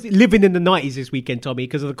 I was living in the 90s this weekend, Tommy,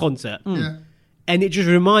 because of the concert. Yeah. And it just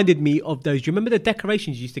reminded me of those. Do you remember the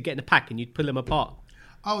decorations you used to get in a pack and you'd pull them apart?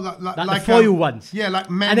 Oh, Like the foil ones. Yeah, like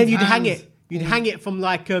men's And then you'd hands. hang it. You'd hang it from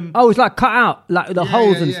like... Oh, it's like cut out, like the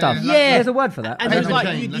holes and yeah, stuff. like- Yeah. There's a word for that. And it was Paper like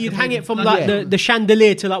chain, you'd like a hang paper- it from like- like Yeah. the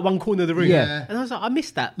chandelier to like one corner of the room. Yeah. And I was like, I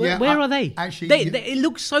missed that. Where, Yeah, where are they? actually, It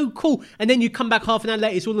looks so cool. And then you come back half an hour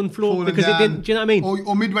later, it's all on the floor Falling because it down. didn't. Do you know what I mean?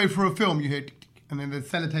 Or midway through a film, you hear, and then the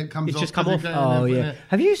sellotape comes It's off. just come 'cause off. they're Oh going yeah. there.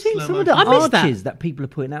 Have you seen Slow some of the motion. I missed that. arches that people are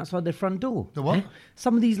putting outside their front door? The what?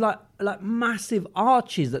 Some of these like massive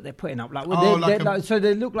arches that they're putting up, like, Oh, so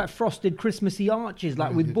they look like frosted Christmassy arches,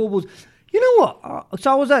 like with baubles. You know what? So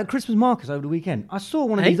I was at Christmas markets over the weekend. I saw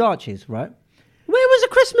one of Hey? these arches, right? Where was a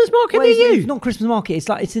Christmas market Well, near it's you? not Christmas market.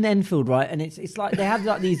 It's in Enfield, right? And it's like they have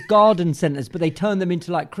like these garden centres, but they turn them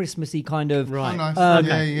into like Christmassy kind of. Oh, Right. nice.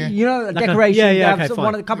 Okay. Yeah. You know, Like a- decoration. yeah, they have okay, some-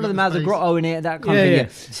 fine. a couple of them Got has the a space. grotto in it, that kind Yeah,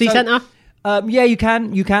 of thing. yeah. Sea centre? Yeah, you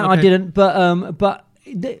can. I Okay. didn't, but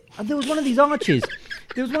there was one of these arches.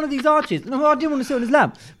 There was one of these arches. No, I didn't want to sit on his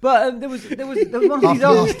lap, but there was one of these After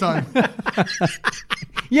arches. last time.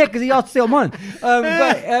 Yeah, because he asked to sit on mine.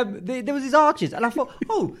 There was these arches, and I thought,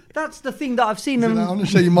 oh, that's the thing that I've seen. I'm them. going to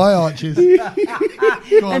show you my arches.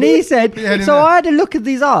 Go on. And he said, Put your head in so there. I had a look at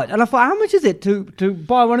these arches, and I thought, how much is it to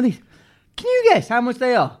buy one of these? Can you guess how much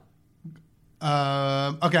they are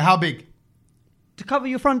Okay, how big? to cover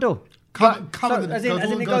your front door? Cover So, the- as in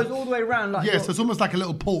all- it goes all the way around, like Yes, your- so it's almost like a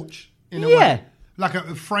little porch. In a Yeah. way. Like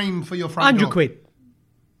a frame for your front 100 door. quid.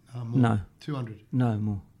 More. No. 200. no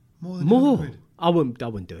more. More than More. 200 quid. I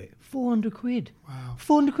wouldn't do it. 400 quid. Wow.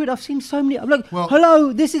 400 quid. I've seen so many. I'm like, Well-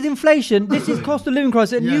 hello, this is inflation. This is cost of living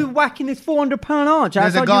crisis. And Yeah. you whacking this £400 arch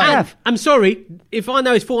There's a outside your guy- gaff. I'm sorry. If I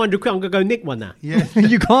know it's 400 quid, I'm going to go nick one now. Yeah.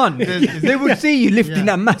 You can't. There's- They would see you lifting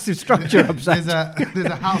Yeah. that massive structure up. There's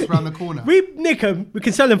a house around the corner. We nick them, we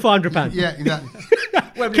can sell them for £100. Yeah, exactly.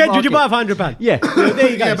 Ken, did you buy it for £100? Yeah. There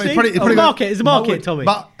you go. Yeah, but See? it's probably It's a got- market. It's a market, Tommy.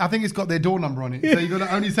 But I think it's got their door number on it, so you're gonna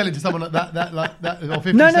only sell it to someone like that, or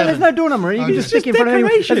 57. No, there's no door number. You can Okay. just stick it in front of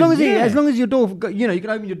anyone. decoration, As long as your door, you know, you can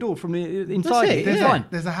open your door from the inside. it, It's yeah. fine.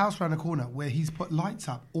 There's a house around the corner where he's put lights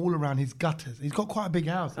up all around his gutters. He's got quite a big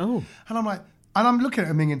house. Oh. And I'm like, and I'm looking at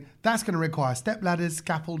him thinking, that's going to require step ladders,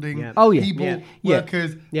 scaffolding, Yeah. Oh, yeah. people, Yeah.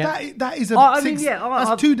 workers. Yeah. That is a I mean, yeah, that's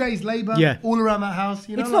I've- 2 days labour Yeah. all around that house.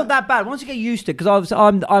 You know, It's not that bad once you get used to it, because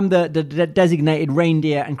I'm the designated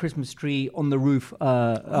reindeer and Christmas tree on the roof. you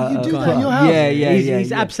do that in your house?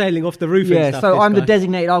 He's abseiling off the roof and Yeah, stuff. so this I'm the guy.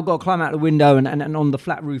 designated. I've got to climb out the window and on the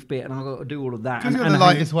flat roof bit, and I've got to do all of that. Because and, you're and the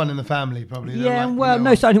hang- lightest one in the family, probably. They're Yeah, like, well, you know,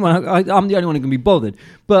 no, it's the only one. I'm the only one who can be bothered.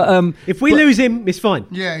 But If we lose him, it's fine.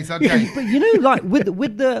 Yeah, it's okay. but you know, like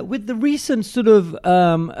with the recent sort of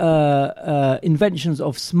inventions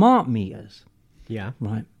of smart meters, Yeah.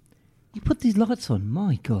 right? You put these lights on,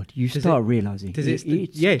 my God, you Does start it- realizing does it-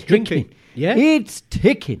 it's yeah, ticking. drinking. Yeah? It's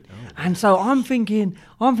ticking. And so I'm thinking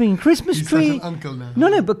Christmas He's such tree. an uncle now.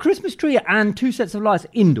 No, but Christmas tree and 2 sets of lights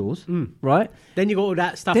indoors, right? Then you got all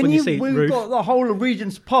that stuff Then on your seat we've roof. got the whole of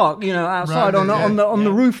Regent's Park, you know, outside Right, on the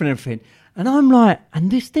yeah. roof and everything. And I'm like,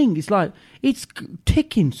 and this thing is like, it's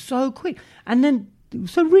ticking so quick. And then,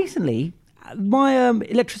 so recently, my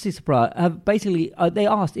electricity supplier have basically, they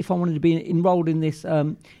asked if I wanted to be enrolled in this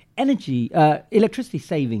electricity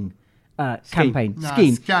saving campaign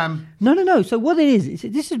scheme. Scam. No. So what it is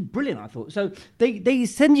this is brilliant. I thought. So they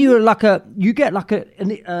send you you get like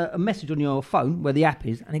a message on your phone where the app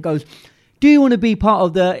is, and it goes, "Do you want to be part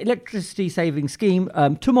of the electricity saving scheme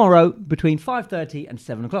tomorrow between 5:30 and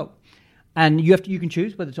 7:00?" And you can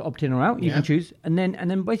choose whether to opt in or out. You can choose, and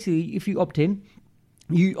then basically if you opt in,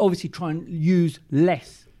 you obviously try and use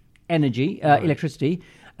less energy, electricity,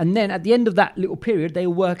 and then at the end of that little period, they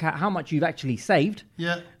will work out how much you've actually saved.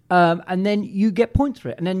 Yeah. And then you get points for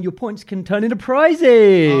it, and then your points can turn into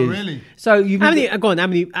prizes. Oh, really? So you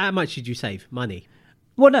can How much did you save? Money.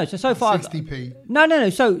 Well, no. So far, 60p. No.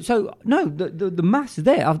 So no. The maths is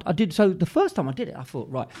there. I did. So the first time I did it, I thought,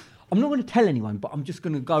 right, I'm not going to tell anyone, but I'm just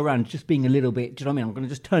going to go around just being a little bit. Do you know what I mean? I'm going to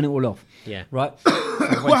just turn it all off. Yeah. Right.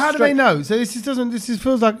 Well, how do they know? So this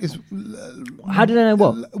feels like it's. How do they know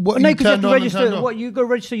what? What no, you because you have turned to on and register. turned off? What you got to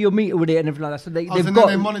register your meter with it and everything like that. So So they've then got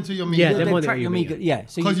they monitor your meter. Yeah, they they monitor track your your meter. meter. Yeah.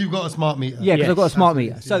 So Because you've got a smart meter. yeah, because Yes, I've got a smart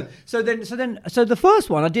that's meter. it, yeah. So the first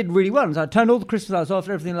one I did really well. So I turned all the Christmas lights off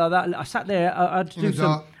and everything like that. I sat there. I had to In do the some.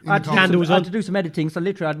 dark, in I had the to do dark. some- Candles I had on. to do some editing. So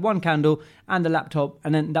literally, I had one candle and the laptop,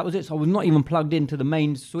 and then that was it. So I was not even plugged into the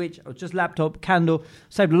main switch. I was just laptop, candle.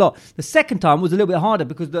 Saved a lot. The second time was a little bit harder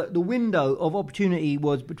because the window of opportunity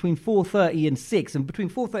was between 4:30 and 6, and between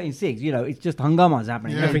 4:30 and 6, you know, it's just hungamas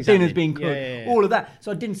happening. Yeah. Everything's Everything's being happening. cooked, Yeah. all of that.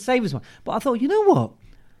 So I didn't save as much. But I thought, you know what?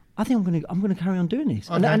 I think I'm gonna carry on doing this.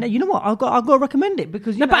 Okay. And you know what? I've got to recommend it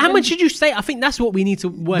because you No, know, but how then- much should you say? I think that's what we need to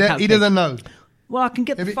work out. He doesn't know. Well, I can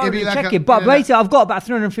get the It'd be- phone it'd be and like check a- it, but yeah, basically, I've got about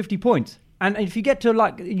 350 points. And if you get to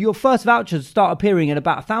like your first vouchers start appearing at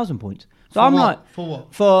about 1,000 points. So For I'm what? like, For what?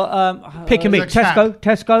 For Pick a mix.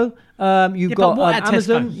 Tesco. You've Yeah, got but what at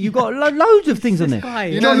Amazon. Tesco? You've got loads of things on This there. guy,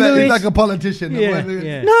 You John know that Lewis. he's like a politician. Yeah.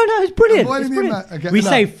 No, it's brilliant. Avoiding It's the brilliant. amount. Okay, We no.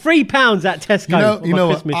 save £3 at Tesco. You know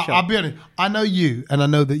what? Christmas shop. I'll be honest. I know you, and I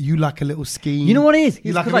know that you like a little scheme. You know what it is? You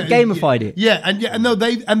It's like 'cause a I bit- gamified it. Yeah, and no,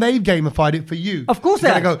 they've gamified it for you. Of course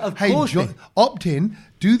You're they gonna have. go, Of hey, course they have. opt in,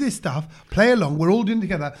 do this stuff, play along. We're all doing it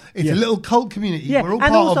together. It's a little cult community. Yeah, We're all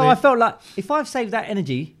and part also of it. I felt like if I've saved that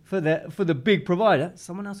energy for the big provider,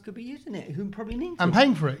 someone else could be using it who probably needs and it.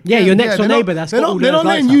 paying for it. Yeah, your next door they're neighbour, Not, that's they're got not, all they're those not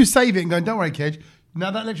letting lights you up. save it and going, don't worry, Kedge. Now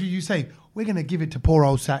that electricity you save, we're going to give it to poor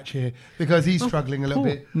old Satch here because he's struggling a little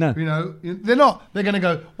cool. bit. No. You know, they're not. They're going to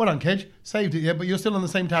go, well done, Kedge, saved it, yeah, but you're still on the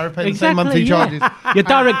same tariff, paying the same Exactly, monthly yeah. charges. Your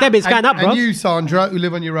direct debit's going up, bro. And you, Sandra, who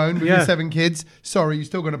live on your own with your Yeah. 7 kids, sorry, you're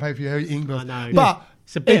still going to pay for your heating bills. I know. But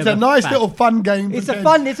It's a bit it's of a a nice fad. little fun game. It's for a Kedge.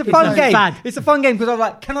 fun a game. fad. It's a fun game because I was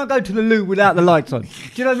like, can I go to the loo without the lights on? Do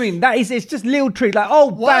you know what I mean? It's just little treat like, oh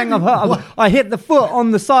Why bang, do- I hit the foot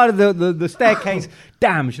on the side of the staircase.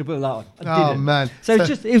 Damn, I should have put a light on. I Oh, didn't. man. So it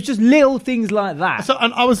was just little things like that. So,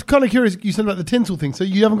 and I was kind of curious, you said about the tinsel thing. So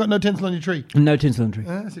you haven't got no tinsel on your tree? No tinsel on tree.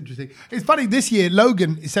 That's interesting. It's funny, this year,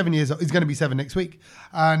 Logan is 7 years old. He's going to be 7 next week.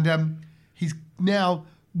 And he's now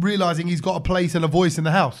realising he's got a place and a voice in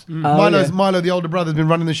the house. Oh, yeah. Milo, the older brother, has been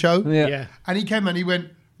running the show. Yeah. Yeah. And he came and he went,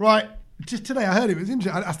 right, just today I heard it was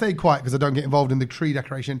interesting. I stayed quiet because I don't get involved in the tree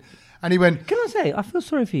decoration. And he went, Can I say, I feel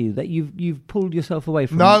sorry for you that you've pulled yourself away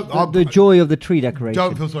from No, the joy of the tree decoration.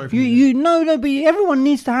 Don't feel sorry for you. No, but everyone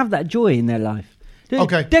needs to have that joy in their life.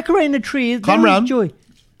 Okay. Decorating a tree is Come round. joy.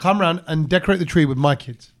 come round and decorate the tree with my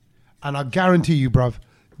kids. And I guarantee you, bruv,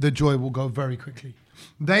 the joy will go very quickly.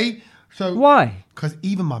 Why? Because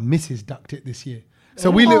even my missus ducked it this year. So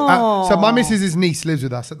we live. So my missus's niece lives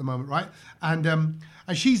with us at the moment, right? And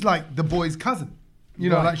she's like the boy's cousin. You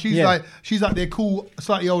know, like she's like their cool,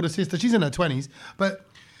 slightly older sister. She's in her 20s, but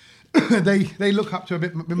they look up to a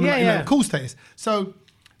bit cool status. So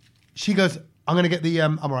she goes, I'm going to get the,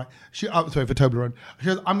 I'm all right. Sorry for Toblerone. She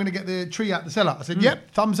goes, I'm going to get the tree out the cellar. I said,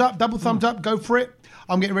 yep, thumbs up, double thumbs up, go for it.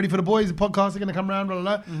 I'm getting ready for the boys. The podcast are going to come around, blah,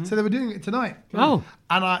 blah, blah. Mm-hmm. So they were doing it tonight. Oh.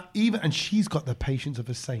 And she's got the patience of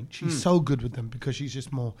a saint. She's so good with them because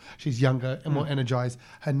she's younger and more energized.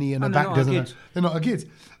 Her knee and her back doesn't. They're not her kids.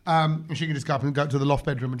 And she can just go up and go to the loft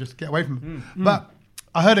bedroom and just get away from them. But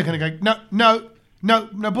I heard her kind of go,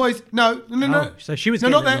 no, boys, no. So she was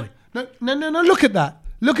not getting there. No, look at that.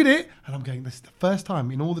 Look at it. And I'm going, this is the first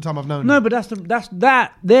time in all the time I've known her. No, but that's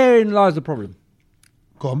therein lies the problem.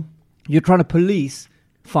 Go on. You're trying to police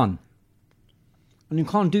fun. And you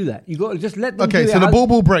can't do that. You got to just let them do it. Okay, so the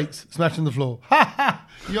bauble breaks, smashed on the floor. Ha ha!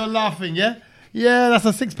 You're laughing, yeah? Yeah, that's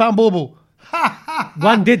a 6-pound bauble. Ha ha!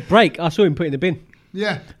 One did break. I saw him put it in the bin.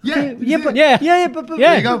 Yeah. But Yeah.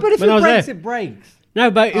 if it breaks. No,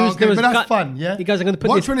 but it was. Okay, There was but that's fun, yeah. You guys are going to put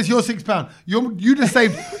Watch this. when it's your £6. You just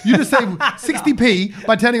saved 60p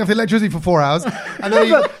by turning off the electricity for 4 hours, and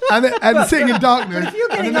then sitting in darkness. If you're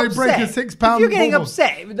and getting then upset, they break a £6 if you're getting bauble.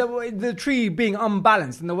 upset with the tree being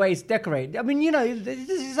unbalanced and the way it's decorated, I mean, this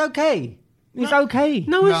is okay. It's okay.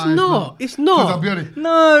 No, it's not. It's not. 'Cause I'll be honest.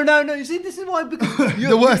 No. You see, this is why because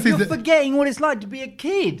you're that- forgetting what it's like to be a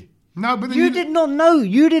kid. No, but then You did not know.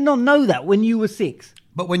 You did not know that when you were 6.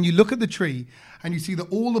 But when you look at the tree and you see that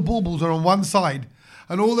all the baubles are on one side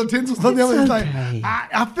and all the tinsel's on the other, it's like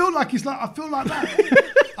I feel like that.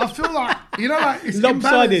 I feel like it's Lopsided.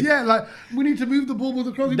 imbalanced. Yeah, like we need to move the baubles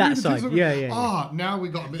across That move the side. tinsel. Yeah. Now we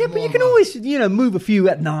got a bit Yeah, more. but you can always move a few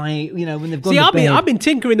at night. When they've gone See, to bed. I've been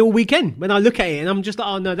tinkering all weekend. When I look at it, and I'm just like,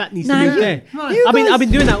 oh no, that needs to No, move you- there. you I've guys-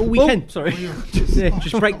 been doing that all weekend. Sorry, Oh,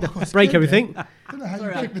 just break everything. I don't know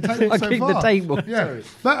how you kicked the table I so kicked far. the table. Yeah. Sorry.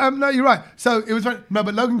 But no, you're right. So it was fun. No,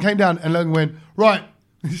 but Logan came down and Logan went, right.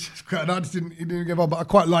 And I just didn't give up, but I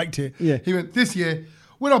quite liked it. Yeah. He went, this year,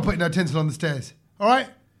 we're not putting no tinsel on the stairs. All right?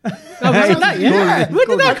 Oh, was it that? Yeah. Where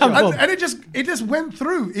did that come from? And it just went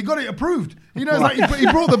through. He got it approved. It's like he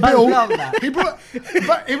brought the bill. love that.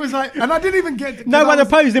 But it was like, and I didn't even get. No one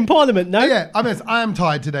opposed in Parliament. No. Yeah, I am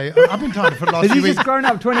tired today. I've been tired for the last Has few he weeks. just grown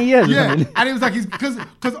up 20 years? or Yeah, something? and it was like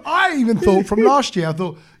because I even thought from last year, I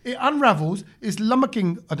thought it unravels. It's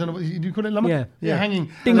lummoxing. I don't know what do you call it, lummox? Yeah.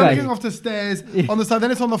 Hanging, Dingway. lummoxing off the stairs on the side.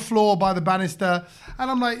 Then it's on the floor by the banister,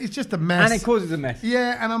 and I'm like, it's just a mess. And it causes a mess.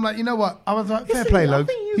 Yeah, and I'm like, you know what? I was like, fair play, I Lo.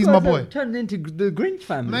 think you He's guys my boy. have turned into the Grinch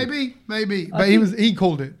family. Maybe, but he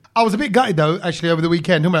called it. I was a bit gutted though, actually, over the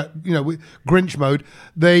weekend. Talking about with Grinch mode.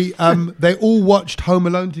 They all watched Home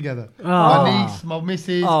Alone together. My niece, my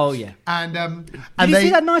missus. Oh, yeah. And Did you see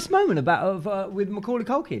that nice moment with Macaulay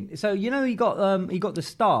Culkin? So he got the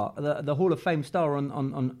star, the Hall of Fame star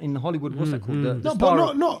on in Hollywood. What's that called? The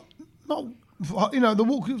star not the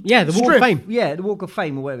walk. Yeah, the Walk of Strip. Fame. Yeah, the Walk of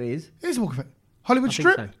Fame or whatever it is. It is a walk of fame. Hollywood I think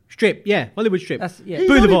Strip. so. Strip, yeah, Hollywood Strip. That's He's only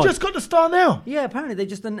Boulevard. just got the star now. Yeah, apparently they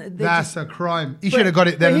just. That's a crime. He should have got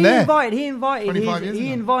it then and He there. invited 25 years ago.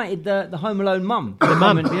 invited the Home Alone mum. The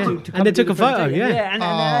mum, yeah. to come And they do took the a photo, presentation.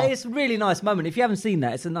 yeah. And it's a really nice moment. If you haven't seen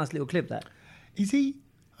that, it's a nice little clip. That. Is he?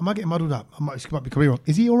 Am I getting muddled up? I might be completely wrong.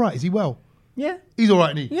 Is he all right? Is he well? Yeah. He's all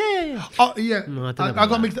right, isn't he? Yeah. Oh, yeah. No, I don't know I about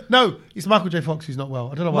got mixed up. No, it's Michael J. Fox who's not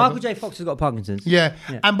well. I don't know why. Michael J. Fox has got Parkinson's. Yeah.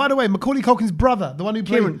 Yeah. And by the way, Macaulay Culkin's brother, the one who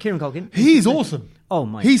played Kieran Culkin. he's awesome. Oh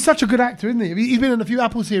my! He's such a good actor, isn't he? He's been in a few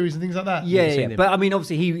Apple series and things like that. Yeah. seen him. But I mean,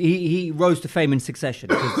 obviously, he rose to fame in succession.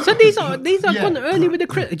 So these are Yeah. gone early with the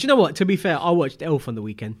credit. Do you know what? To be fair, I watched Elf on the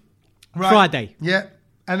weekend, Right. Friday, Yeah.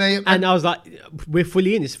 And and I was like, we're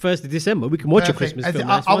fully in. It's 1st of December. We can watch a perfect. Christmas film.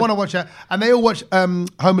 I want to watch that. And they all watch Home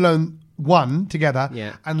Alone 1 together.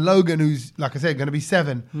 Yeah. And Logan, who's, like I said, going to be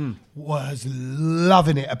 7, was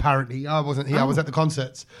loving it, apparently. I wasn't here. I was at the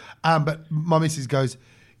concerts. But my missus goes,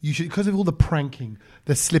 you should, because of all the pranking,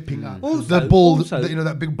 the slipping up, the ball,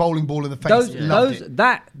 that big bowling ball in the face. Loved it.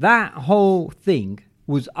 That whole thing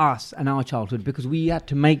was us and our childhood because we had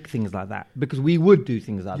to make things like that because we would do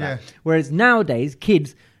things like that. Whereas nowadays,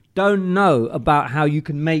 kids don't know about how you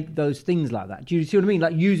can make those things like that. Do you see what I mean?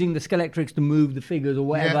 Like using the Skeletrix to move the figures or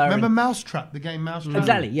whatever. Yeah. Remember Mousetrap, the game Mousetrap?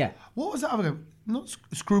 Exactly, yeah. What was that other game? not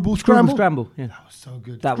Screwball Scramble. Scramble. Yeah. That was so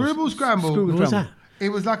good. That was- Screwball Scramble. Screwball What was Scramble. that? It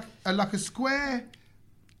was like a square.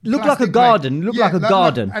 Looked like a plastic garden. plate. Looked like a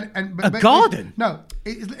garden. A garden? No,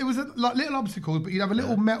 it was like little obstacles, but you'd have a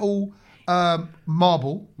little metal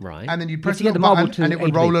marble, Right. And then you'd press to the get the little marble button, to and it would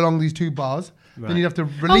 8 roll bit. along these 2 bars. Then you'd have to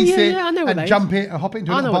release it I know what that and is. jump it and hop it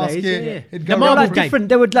into a I little know what that basket. is, yeah. It'd The go marble around Like game. different,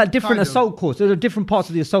 there were like different Kind of. assault courses. There were different parts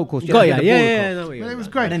of the assault course. You Got had to ya. get the Yeah, ball yeah. I across. know what you're But it was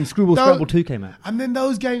about. great. And then Screwball Tho- Scramble 2 came out. And then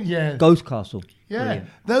those games, Ghost Castle. yeah, Brilliant.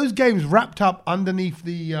 those games wrapped up underneath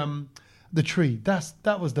the tree.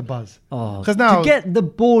 That was the buzz. Oh, Because now to get the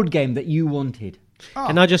board game that you wanted.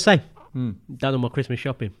 Can I just say, done all my Christmas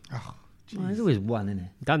shopping. Oh, there's always one, isn't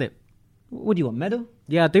it? Done it. What do you want, medal?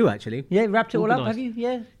 Yeah, I do actually. Yeah, wrapped it all up, Organised. have you?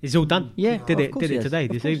 Yeah. It's all done. Yeah, did of it. course Did he it has. today,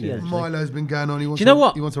 Of this course he evening. has. Milo's been going on. He wants Do you know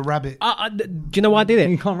what? He wants a rabbit. Do you know why I did it?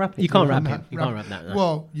 You can't wrap it. You can't wrap No, it. You can't wrap that. No.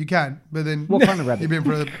 Well, you can, but then What kind of rabbit? You've been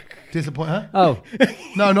for a disappointment, huh? Oh,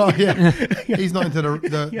 No, not yeah. He's not into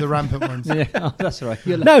the rampant ones. yeah. Oh, that's all right.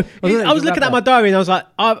 You're No, like- I was looking at my diary and I was like,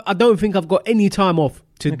 I don't think I've got any time off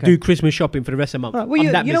to do Christmas shopping for the rest of the month. All right, well,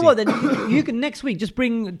 I'm that you know busy. what? Then you can next week just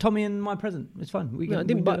bring Tommy and my present. It's fine. We No, I can,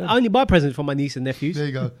 didn't we buy, can- I only buy presents for my niece and nephews. There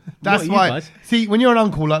you go. That's you why. guys. See, when you're an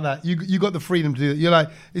uncle like that, you got the freedom to do that. You're like,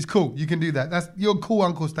 it's cool. You can do that. That's your cool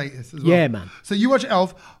uncle status as well. Yeah, man. So you watch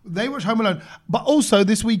Elf. They watch Home Alone. But also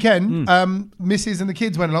this weekend, Mrs. and the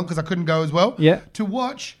kids went along because I couldn't go as well. Yeah. To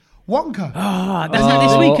watch Wonka. Ah, that's not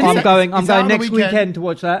this week. I'm Is it? going. I'm It's out going on the next weekend. weekend to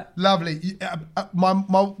watch that. Lovely.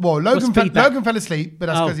 Logan feedback? fell asleep, but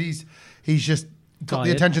that's Oh. because he's just got the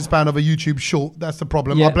Tired. attention span of a YouTube short. That's the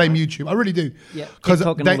problem. Yeah. I blame YouTube. I really do. Yeah. Because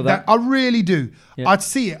TikTok and all of that. I really do. Yeah. I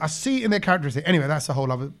see it in their characteristics. Anyway, that's a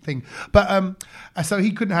whole other thing. But so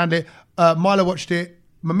he couldn't handle it. Milo watched it.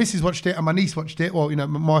 My missus watched it and my niece watched it. Well,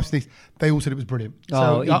 my wife's niece. They all said it was brilliant.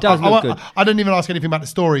 Oh, So it does look good. I didn't even ask anything about the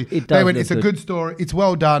story. It They does went, look it's a good. good story. It's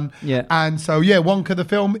well done. Yeah. And so, Wonka the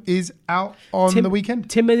film is out on the weekend.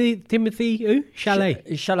 Timothy who? Chalet.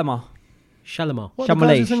 Shalamar. Shalimar. What, the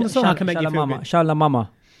guys who Chalamet. sing the song? I can make you feel good. Shalamama.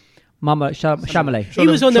 Mama. Chamelet. He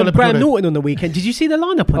was on Charlotte Graham Pudding. Norton on the weekend. Did you see the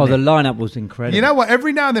lineup on Oh, there? the lineup was incredible. You know what?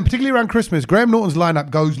 Every now and then, particularly around Christmas, Graham Norton's lineup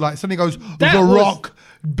goes like suddenly goes That The was- Rock,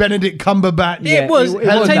 Benedict Cumberbatch. Yeah, it was. it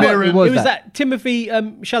I'll was tell you that. what, It it was was that. that Timothy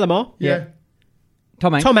Shalimar, Yeah.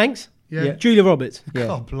 Tom Hanks. Tom Hanks, Yeah. Julia Roberts. Yeah.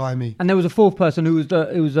 God blimey. And there was a fourth person who was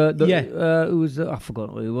Yeah. who was I forgot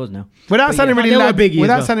who it was now. Without sounding yeah. really They were biggie as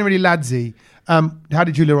without well. sounding really ladsy, how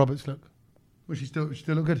did Julia Roberts look? Was she still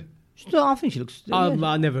look good? I think she looks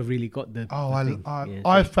I never really got the. Oh, the thing.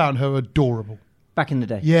 I found her adorable. back in the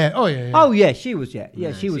day. Yeah. Oh yeah. Oh yeah, she was. Yeah,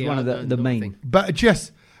 she was see, one of I the don't main. think. But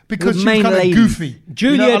just because The she was main kind of lady. goofy.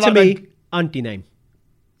 Julia You know, I to like me, that- auntie name.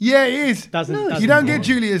 Yeah, it is. Doesn't You don't get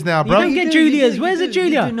Julia's now, bro. You don't get Julia's. Where's the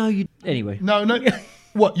Julia? No, you. Anyway. No.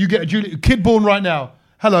 What, you get a Julia kid born right now?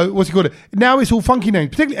 Hello, what's he called? Now it's all funky names,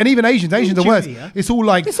 particularly, and even Asians. Asians are worse. Julia? It's all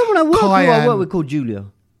like There's someone I work with. Cayenne. I work with called Julia.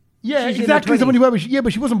 Yeah, She's in her exactly. 20s. Someone you work with. Yeah,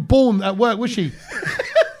 but she wasn't born at work, was she?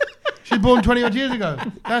 She was born 20 odd years ago.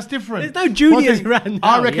 That's different. There's no Julias One thing, around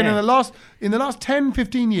I now, reckon yeah. in the last 10,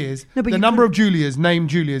 15 years, No, but the you number couldn't- of Julias, named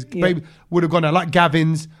Julias, Yeah. maybe would have gone down. Like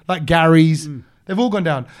Gavin's, like Gary's. They've all gone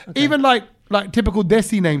down. Even like typical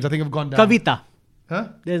Desi names, I think, have gone down. Kavita. Huh?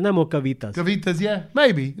 There's no more Kavitas. Kavitas, yeah,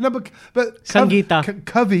 maybe. No, but Sangeeta.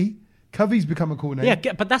 Kavi's become a cool name.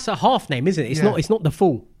 Yeah, but that's a half name, isn't it? It's Yeah. not. It's not the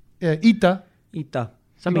full. Yeah, Ita. Ita.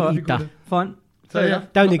 Something Alright. Ita. Fine. So, yeah.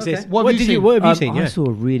 Don't exist. What have What you did you? seen? What have you seen? I Yeah. saw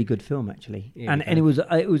a really good film actually, Yeah, and okay. it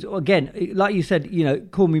was again like you said,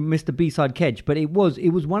 call me Mr. B-side Kedge, but it was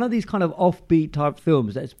one of these kind of offbeat type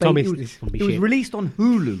films that's Thomas, it was, this is gonna be it was shit. released on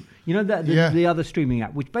Hulu. You know that Yeah. the other streaming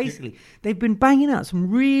app, which basically they've been banging out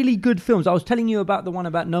some really good films. I was telling you about the one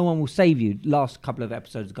about No One Will Save You last couple of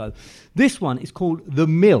episodes ago. This one is called The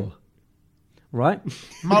Mill, right?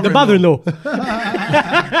 The mother-in-law.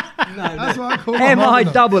 That's what I call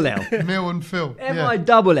MILL. Mill and Phil.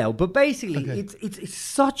 MILL. But basically, it's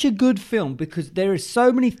such a good film because there are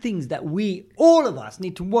so many things that all of us,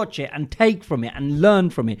 need to watch it and take from it and learn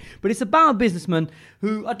from it. But it's about a businessman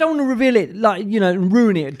who, I don't want to reveal it, and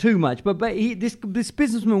ruin it too much. But this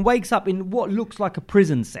businessman wakes up in what looks like a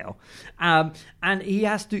prison cell, and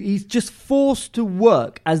he's just forced to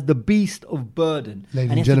work as the beast of burden.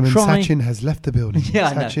 Ladies And and he has to gentlemen, try- Sachin has left the building. Yeah,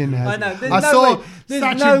 I know. Sachin has. I know. There's I no saw way- there's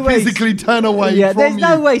Sachin no way- physically turn away Yeah, from there's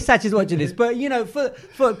no you. way Satch is watching this, but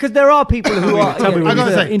because there are people who are Tell me when into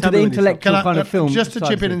you stop. into Tell the me when you stop. intellectual Can I, kind of film. just to side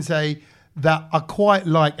chip of in it. and say that I quite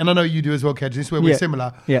like, and I know you do as well, Kedge. This is where we're Yeah.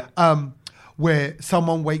 similar. Yeah. Where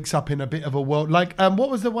someone wakes up in a bit of a world, like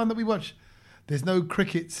what was the one that we watched? There's no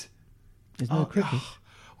crickets. There's no cricket.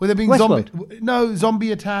 Where there being Westworld.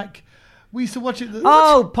 zombie attack. We used to watch it.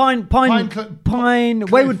 Wayward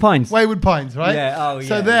Pines. Wayward Pines, right? Yeah,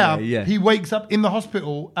 So he wakes up in the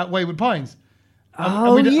hospital at Wayward Pines.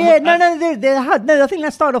 I think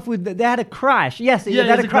that started off with they had a crash. Yes, they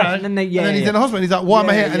had a crash, and then he's in the hospital. And he's like, "Why am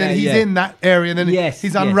I here?" And then he's in that area, and then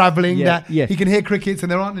he's unraveling that. He can hear crickets,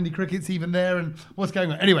 and there aren't any crickets even there, and what's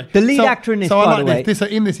going on? Anyway, the lead actor in this, by the way,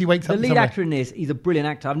 in this he wakes up. The lead actor in this, he's a brilliant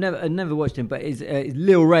actor. I've never watched him, but is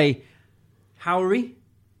Lil Ray Howery.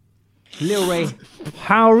 Lil Ray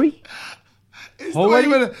Howery.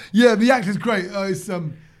 Yeah, the actor's great. It's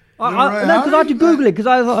because I had to Google it because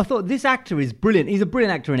I thought this actor is brilliant. He's a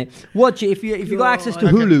brilliant actor in it. Watch it if you got access to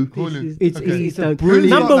Hulu. It's a brilliant.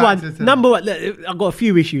 Number one. Look, I've got a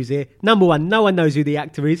few issues here. Number one, no one knows who the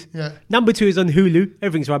actor is. Yeah. Number two is on Hulu.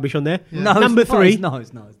 Everything's rubbish on there. Yeah. Number three, it's not.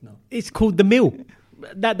 It's called The Mill.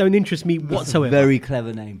 That don't interest me whatsoever. Very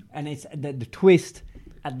clever name, and it's the twist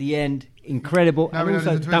at the end, incredible. No, and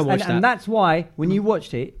also, don't watch that. And that's why when you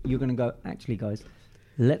watched it, you're going to go, actually, guys,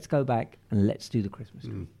 let's go back and let's do the Christmas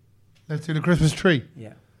tree. Let's do the Christmas tree.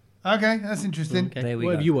 Yeah. Okay, that's interesting. Okay. There we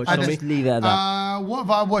What go. have you watched, I'll Tommy? just leave it at that. What have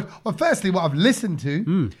I watched? Well, firstly, what I've listened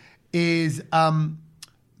to is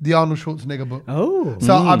the Arnold Schwarzenegger book. Oh.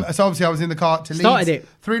 So obviously I was in the car to Leeds. Started it.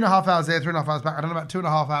 3.5 hours there, 3.5 hours back. I done about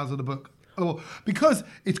 2.5 hours of the book. Oh, because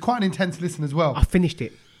it's quite an intense listen as well. I finished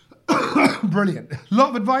it. Brilliant. A lot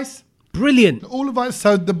of advice. Brilliant. All advice.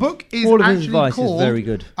 So the book is All of his actually advice called is very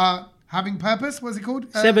good. Having Purpose. What's it called?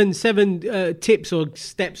 Seven tips or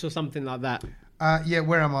steps or something like that.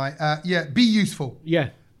 Where am I? Be Useful. Yeah.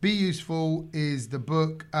 Be Useful is the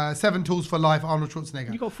book. 7 Tools for Life, Arnold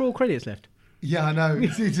Schwarzenegger. You got 4 credits left. Yeah, I know.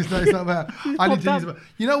 It's not about. I need to use it.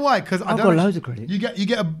 You know why? Because I've got loads of credits. You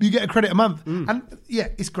get a credit a month, and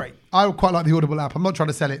it's great. I quite like the Audible app. I'm not trying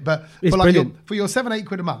to sell it, but It's like brilliant. for your 7-8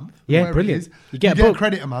 quid a month, Yeah, brilliant. It is, You get a a book.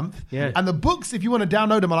 credit a month, Yeah. and the books, if you want to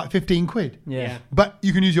download them, are like 15 quid. Yeah. But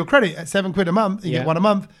you can use your credit at 7 quid a month. You Yeah. get one a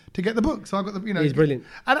month to get the book. So I've got the It's brilliant.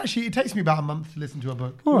 And actually, it takes me about a month to listen to a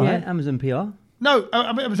book. All right, Yeah. Amazon PR. No,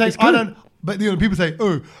 I'm saying It's I good. don't. But people say,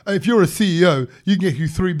 "Oh, if you're a CEO, you can get you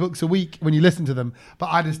 3 books a week when you listen to them." But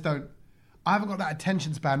I just don't. I haven't got that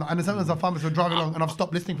attention span, and sometimes I find myself driving along and I've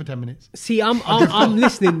stopped listening for 10 minutes. See, I'm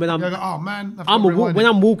listening when I'm. I go, "Oh man, I've I'm got to rewind when it."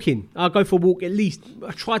 I'm walking. I go for a walk at least.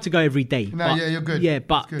 I try to go every day. No, yeah, you're good. Yeah,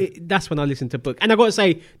 but It's good. that's when I listen to book. And I got to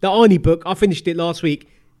say, the Arnie book. I finished it last week.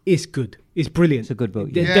 It's good. It's brilliant. It's a good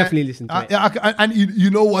book. Definitely listen to it. And you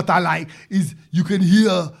know what I like is you can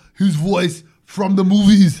hear his voice from the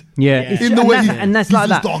movies. Yeah. In the way and that's he's like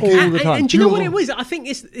just that talking. all the time. And do you know what it was? I think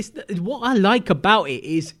it's what I like about it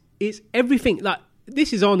is everything. Like,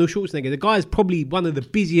 this is Arnold Schwarzenegger. The guy is probably one of the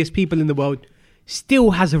busiest people in the world.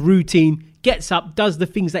 Still has a routine. Gets up, does the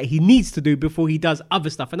things that he needs to do before he does other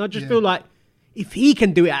stuff. And I just feel like if he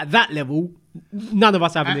can do it at that level, none of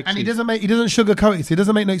us have an excuse. And he doesn't sugarcoat it. So he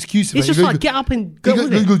doesn't make no excuses. It's just like get up and go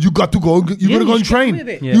with it. He goes, you got to go. You got to go and train.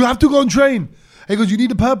 Yeah. You have to go and train. He goes, you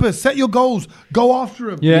need a purpose. Set your goals. Go after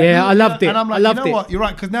them. Yeah, I loved it. And I'm like, I loved you know it. what? You're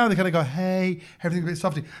right. Because now they're going to go, hey, everything's a bit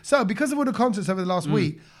softy. So because of all the concerts over the last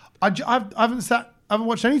week, I haven't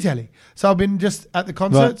watched any telly. So I've been just at the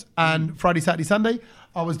concerts and Friday, Saturday, Sunday.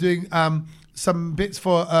 I was doing some bits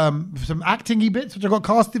for some acting-y bits, which I got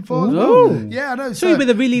casted for. Ooh. Yeah, I know. So with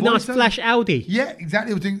a really nice voiceover. flash Audi. Yeah,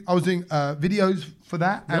 exactly. I was doing videos for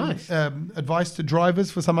that Nice. and advice to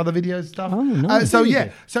drivers for some other videos stuff. Oh, nice. So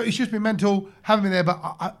it's just been mental having me there. But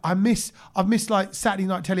I've missed like Saturday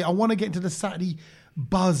night telly. I want to get into the Saturday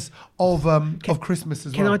buzz of Christmas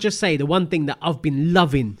as well. Can I just say the one thing that I've been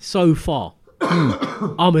loving so far?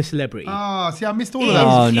 I'm a Celebrity. See, I missed all of It that.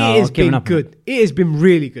 Oh, is- no, it has I've given been up on good. It has been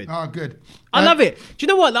really good. Oh, good. I love it. Do you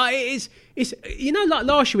know what? Like it's like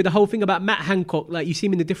last year with the whole thing about Matt Hancock. Like you see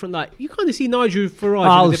him in a different light. You kind of see Nigel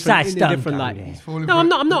Farage in a different don't go light. there. falling No, for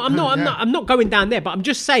I'm it. not. Yeah. I'm not going down there. But I'm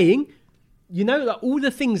just saying, like all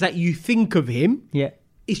the things that you think of him, Yeah.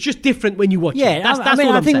 it's just different when you watch Yeah, it. That's I mean,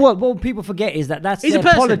 all I I'm think saying. what people forget is that's He's their a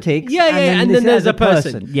person. politics. Yeah, and then there's a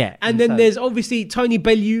person. Yeah, and then so- there's obviously Tony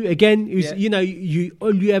Bellew again, who's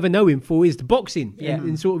all you ever know him for is the boxing. Yeah.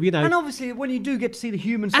 And sort of And obviously, when you do get to see the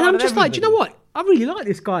human side, And I'm of just like, do you know everybody- what? I really like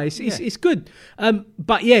this guy. It's good.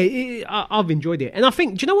 But yeah, I've enjoyed it. And I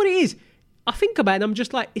think, do you know what it is? I think about it and I'm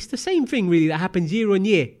just like, it's the same thing really that happens year on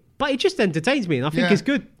year. But it just entertains me and I think it's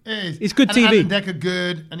good. It is. It's good and TV. And Deck are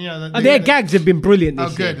good. And Their gags have been brilliant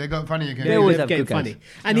this Oh, good. year. They got funny again. They always They're have getting good gags. funny.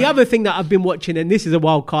 And the other thing that I've been watching, and this is a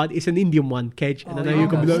wild card, it's an Indian one, Kedge. And I know you're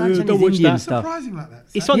going to be like, Such "Oh, an don't watch Indian that. stuff. Surprising like that.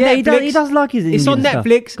 It's on Yeah, Netflix. he does like his It's on Indian stuff.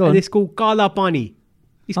 Netflix Go on. and it's called Kala Pani.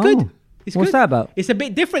 It's Oh. good. It's What's good. that about? It's a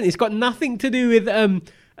bit different. It's got nothing to do with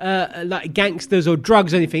like gangsters or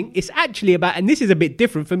drugs or anything. It's actually about, and this is a bit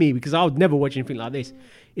different for me because I would never watch anything like this.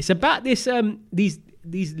 It's about this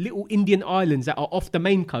these little Indian islands that are off the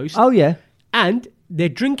main coast. Oh yeah. And they're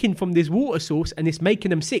drinking from this water source, and it's making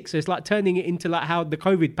them sick. So it's like turning it into like how the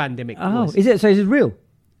COVID pandemic was. Is it? So is it real?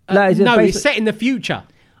 Like, is it No, based- it's set in the future.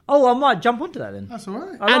 Oh, I might jump onto that then. That's all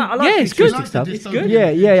right. I like yeah, it's good. futuristic stuff. It's good.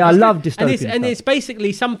 Yeah, I love dystopian And it's stuff.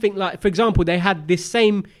 basically something like, for example, they had this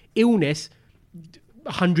same illness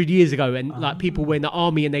 100 years ago, and like people were in the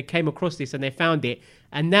army and they came across this and they found it.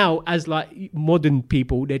 And now, as like modern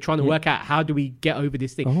people, they're trying to work out how do we get over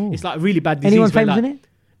this thing. Oh. It's like really bad disease. Anyone where, famous like, in it?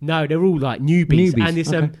 No, they're all like newbies. Newbies, And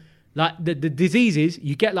it's okay. like the disease is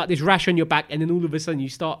you get like this rash on your back, and then all of a sudden you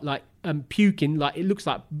start like puking, like it looks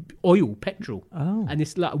like oil, petrol. Oh. And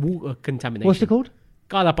it's like water contamination. What's it called?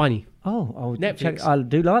 Kala pani. Oh, I'll Netflix. check. I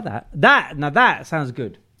do like that. That sounds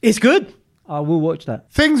good. It's good. I will watch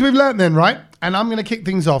that. Things we've learnt then, right? And I'm going to kick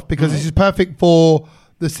things off because this is perfect for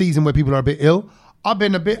the season where people are a bit ill. I've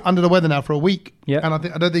been a bit under the weather now for a week. Yeah. And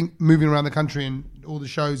I don't think moving around the country and all the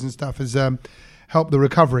shows and stuff has helped the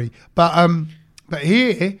recovery. But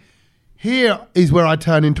here is where I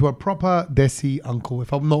turn into a proper desi uncle,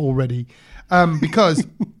 if I'm not already. Because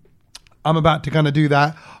I'm about to kind of do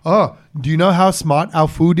that. Oh, do you know how smart our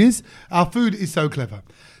food is? Our food is so clever.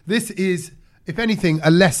 This is, if anything,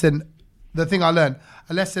 a lesson. The thing I learned,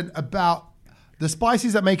 a lesson about the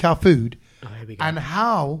spices that make our food here we go. and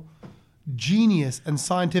how genius and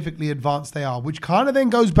scientifically advanced they are, which kind of then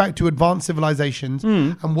goes back to advanced civilizations.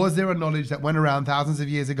 And was there a knowledge that went around thousands of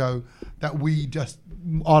years ago that we just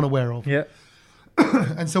aren't aware of? Yeah.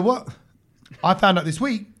 And so what I found out this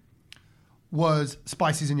week was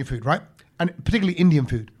spices in your food, right? And particularly Indian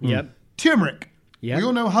food. Yep. Turmeric. Yep. We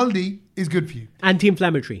all know haldi is good for you.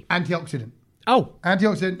 Anti-inflammatory. Antioxidant. Oh,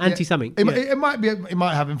 Antioxidant. Anti-something, It, yeah. it might be. It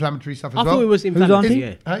might have inflammatory stuff as I well. thought it was inflammatory.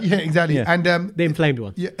 auntie? Yeah. Yeah, exactly. Yeah. And The inflamed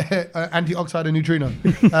one. yeah, antioxide and neutrino.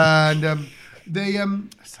 And they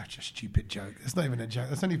such a stupid joke. It's not even a joke.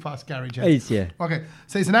 That's only past Gary joke. It's, yeah. Okay,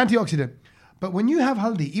 so it's an antioxidant. But when you have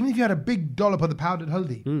haldi, even if you had a big dollop of the powdered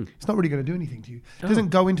haldi, it's not really going to do anything to you. It doesn't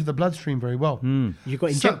go into the bloodstream very well. You got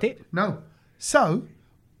to inject it? No. So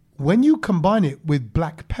when you combine it with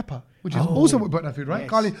black pepper, which is also what we put in our food, right? Yes.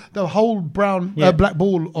 Garlic, the whole brown Yeah. black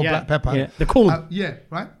ball of Yeah. black pepper. Yeah. The corn. Yeah,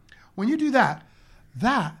 right? When you do that,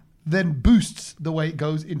 that then boosts the way it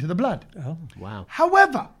goes into the blood. Oh. Wow.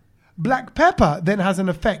 However, black pepper then has an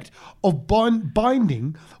effect of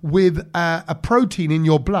binding with a protein in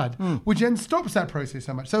your blood, which then stops that process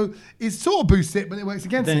so much. So it sort of boosts it, but it works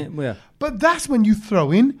against Then it. yeah. But that's when you throw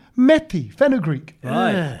in methi, fenugreek.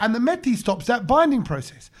 Right. And the methi stops that binding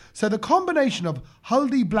process. So the combination of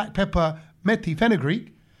haldi, black pepper, methi,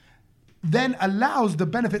 fenugreek then allows the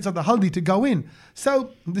benefits of the haldi to go in.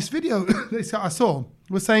 So this video I saw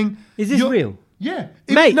was saying... Is this real? Yeah.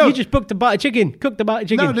 Mate, you just cooked the butter chicken. Cooked the butter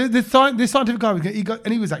chicken. No, this scientific guy, and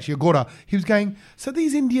he was actually a Gora. He was going, so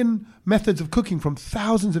these Indian methods of cooking from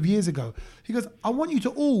thousands of years ago. He goes, I want you to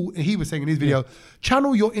all, he was saying in his video,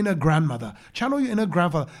 channel your inner grandmother, channel your inner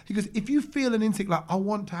grandfather. He goes, if you feel an instinct like, I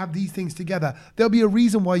want to have these things together, there'll be a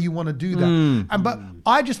reason why you want to do that. But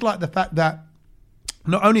I just like the fact that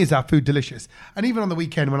not only is our food delicious, and even on the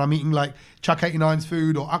weekend when I'm eating like Chuck 89's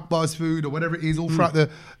food or Akbar's food or whatever it is, all throughout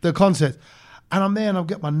the concert, and I'm there and I'll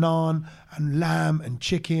get my naan and lamb and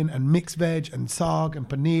chicken and mixed veg and saag and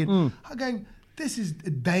paneer. I'm going, this is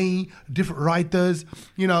dahi, different writers.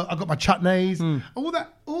 You know, I've got my chutneys, all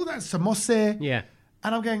that samosa. Yeah.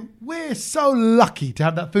 And I'm going, we're so lucky to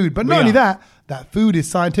have that food. But We not only are. that food is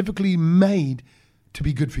scientifically made to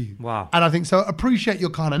be good for you. Wow. And I think so. Appreciate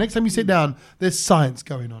your kana. Next time you sit down, there's science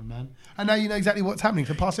going on, man. And now you know exactly what's happening,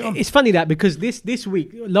 so pass it on. It's funny that because this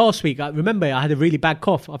week, last week, I remember I had a really bad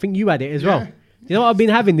cough. I think you had it as well. You know what I've been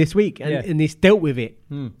having this week, and it's dealt with it.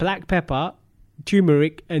 Black pepper,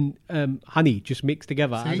 turmeric, and honey just mixed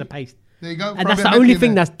together as a paste. There you go. And that's the only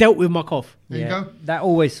thing that's dealt with my cough. There you go. That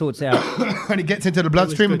always sorts it out. And it gets into the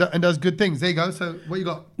bloodstream good. and does good things. There you go. So what you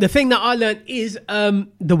got? The thing that I learned is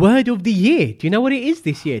the word of the year. Do you know what it is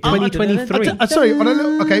this year? 2023. Sorry,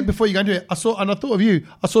 okay, before you go into it, I thought of you.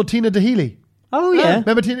 I saw Tina Dahili. Oh yeah.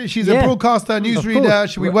 Remember Tina? She's a Yeah. broadcaster, newsreader.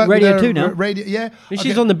 course. Should we work Radio with her? 2 now. Radio, yeah. And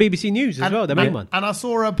she's on the BBC News as well, the main and, one. And I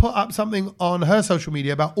saw her put up something on her social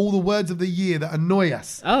media about all the words of the year that annoy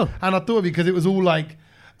us. Oh. And I thought of it because it was all like,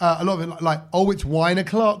 a lot of it like, oh, it's wine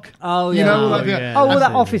o'clock. Oh, You yeah. know, Oh, like, yeah. Oh, all That's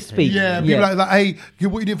that it. office speak. Yeah, people like, hey,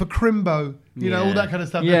 what are you doing for Crimbo? You know, all Yeah. that kind of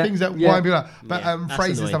stuff. Yeah. The things that Yeah. wine people like, but Yeah, that's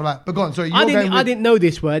phrases and stuff annoying. like that. But go on, sorry. I didn't know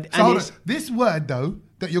this word. So And hold it's, on. This word, though,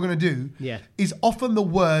 that you're going to do Yeah. is often the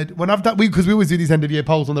word, when I've done, because we always do these end of year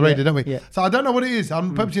polls on the radio, don't we? Yeah. So I don't know what it is.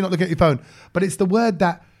 I'm purposely not looking at your phone, but it's the word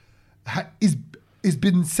that is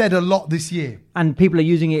been said a lot this year. And people are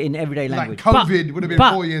using it in everyday Like language. COVID would have been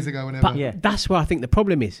 4 years ago, whenever. But Yeah. that's where I think the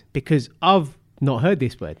problem is, because I've not heard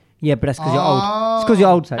this word. Yeah, but that's because you're old. It's because you're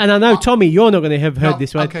old, Saj. And I know, Tommy, you're not going to have heard No,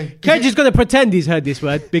 this word. okay. Kedge is going to pretend he's heard this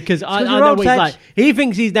word because I you're know old, what he's Saj. like. He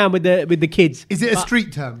thinks he's down with the kids. Is it a But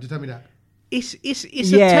street term? Just tell me that. It's Yeah,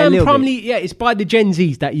 a a term little primarily, it's by the Gen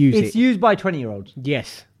Zs that use It's it. used by 20-year-olds.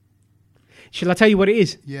 Yes. Shall I tell you what it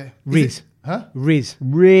is? Yeah. Is Riz. it- Huh? Riz.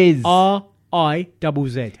 Riz.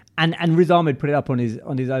 RIZZ. And Riz Ahmed put it up on his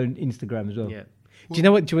own Instagram as well. Yeah. Do you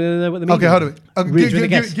want to know what the meaning Okay, is? hold on. Okay, Riz, do you wanna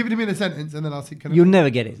guess? give it to me in a sentence, and then I'll see. Can I- You'll never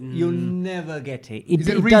get it. You'll never get it. Is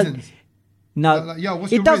it does- reasons? No. Like, yo,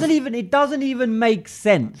 what's it your doesn't Riz? even. It doesn't even make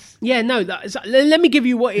sense. Yeah, no. Let me give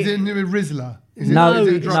you what Is it it a Rizzler? Is No,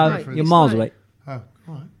 it a drug no, reference? you're miles like- away. Oh,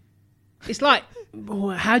 all right. It's like.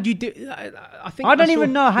 How do you do? I think I don't saw-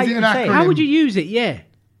 even know how Is it you an say it. acronym? How would you use it? Yeah.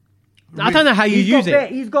 I don't know how you use it.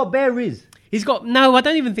 He's got bare Riz. He's got no. I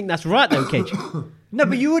don't even think that's right though, Kedge. No,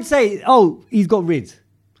 but you would say, oh, he's got Riz.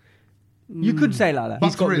 You could say it like that. But-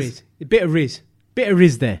 He's got Riz. Riz. A bit of Riz. Bit of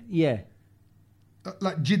Riz there. Yeah.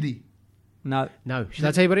 Like Jiddy. No. No. Should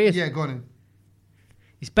I tell you what it is? Yeah, go on in.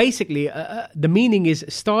 It's basically the meaning is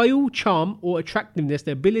style, charm, or attractiveness.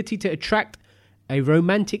 The ability to attract a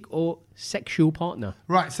romantic or sexual partner.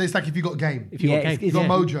 Right, so it's like if you got game. If you Yeah, got game. it's- You got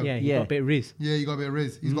it's- mojo. Yeah, you Yeah. got a bit of Riz. Yeah, you got a bit of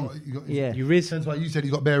Riz. He's got. Yeah. You Riz. That's why you said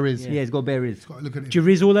he's got bare Riz. Yeah, he's got bare Riz. Look at it. Do you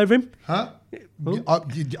Riz all over him? Huh?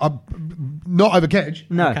 Not over Kedge.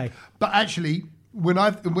 No. Okay. But actually,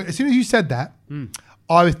 as soon as you said that,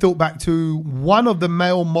 I thought back to one of the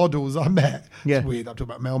male models I met. Yeah. It's weird. I'm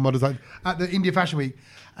talking about male models like, at the India Fashion Week,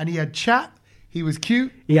 and he had chat. He was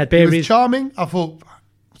cute. He had He bare was Riz. charming. I thought,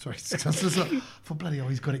 sorry, I thought bloody hell,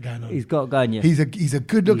 he's got it going on. He's got going, yeah. He's a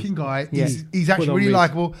good looking guy. Yeah. He's actually Full on really Riz.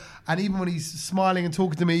 likable. And even when he's smiling and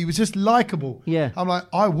talking to me, he was just likable. Yeah. I'm like,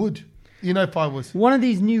 I would. You know, if I was. One of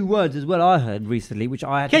these new words as well I heard recently, which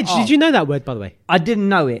I had to Kedge, ask. did you know that word, by the way? I didn't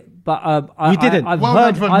know it, but You didn't? I've Well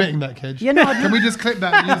heard done for admitting that, Kedge. Yeah, no, I Can didn't. we just clip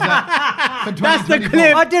that and use that for That's the 2024?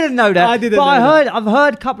 clip. I didn't know that. I didn't but know that. I've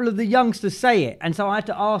heard a couple of the youngsters say it, and so I had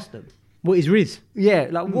to ask them. What is Riz? Yeah,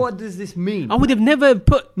 like what does this mean? I would have never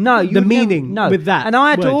put No, you the would never- meaning no. with that. And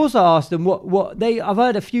I had word. to also ask them what they. I've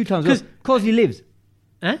heard a few times. 'Cause he lives.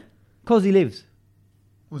 Huh? 'Cause he lives.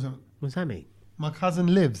 What's that? What's that mean? My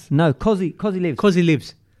cousin lives. No, 'cause he lives. Because he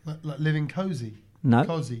lives. Like living cozy. No.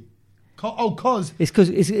 Cozy. Cause. It's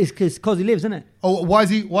because he lives, isn't it? Oh, why is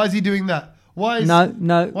he doing that? Why is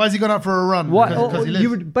No. Why has he gone out for a run? What Because he lives. you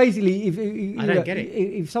would basically if I don't get it.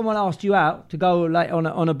 If someone asked you out to go like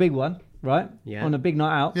on a big one, right? Yeah. On a big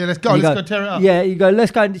night out. Yeah, let's go, and you let's go tear it up. Yeah, you go.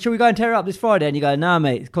 Let's go. Shall we go and tear it up this Friday? And you go, nah,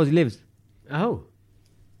 mate. It's because he lives. Oh.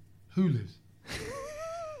 Who lives?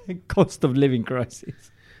 Cost of living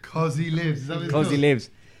crisis. Cause he lives. Is that what it's Because he called? lives.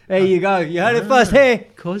 There you go. You heard it first here.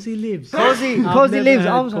 Because he lives. Because he I've never lives.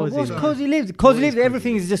 heard I was like, 'cause he what's lives. because he lives? Because he lives.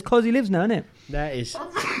 Everything is just because he lives now, isn't it? That is.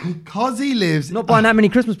 Cause he lives. Not buying that many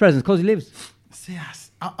Christmas presents because he lives.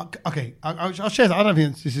 Yes. Okay. I'll share. I don't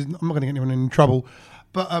think this is. I'm not going to get anyone in trouble.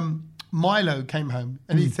 But Milo came home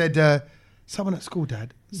and he said, "Someone at school,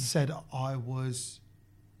 Dad, said I was."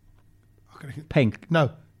 Pink.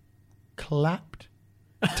 No. Clapped.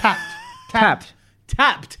 Tapped. Tapped.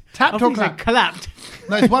 Tapped I or thought you said clapped? clapped.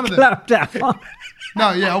 No, it's one of them. Clapped out.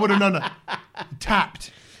 No, yeah, I would have known that.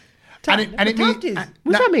 Tapped. And it Tapped means. is-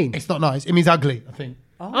 What's that mean? It's not nice. It means ugly, I think.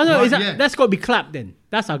 Oh no, Right, is that, yeah. that's got to be clapped then.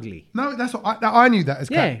 That's ugly. No, that's what I knew that as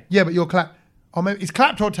clapped. Yeah. Yeah, but you're clapped. Or maybe it's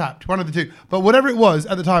clapped or tapped, one of the two. But whatever it was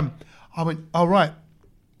at the time, I went, oh, right.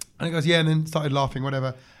 And he goes, yeah, and then started laughing,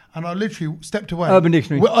 whatever. And I literally stepped away. Urban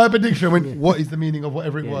Dictionary. Well, Urban Dictionary. I went, what is the meaning of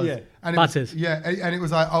whatever it was? Yeah. And it Butters. Was, yeah, and it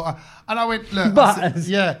was like, oh, and I went, look. Butters.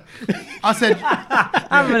 Yeah. I said, I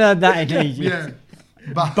haven't heard that in ages. yeah.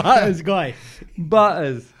 Butters guy.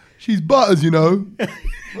 Butters. She's Butters, you know.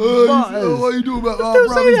 Butters. What are you doing about Don't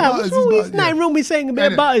bro, say he's that. Butters, What's wrong? he's There's nothing wrong with saying about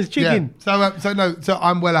Anyway, Butters chicken. Yeah. So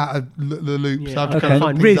I'm well out of the loop. Yeah, So I've okay, kind of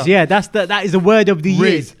fine. looked Riz, things up. yeah, that is the word of the year,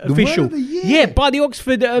 Riz. The word official. of the year? Yeah, by the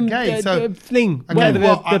Oxford Okay, so- thing, Okay, whatever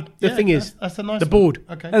well, the yeah, thing is, that's a nice the one. board.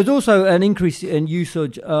 Okay. There was also an increase in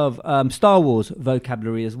usage of Star Wars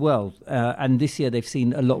vocabulary as well, and this year they've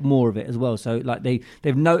seen a lot more of it as well. So, like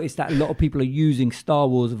they've noticed that a lot of people are using Star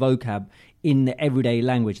Wars vocab in the everyday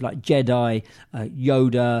language, like Jedi,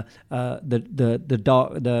 Yoda, the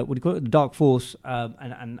dark, what do you call it, the Dark Force,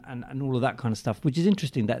 and all of that kind of stuff, which is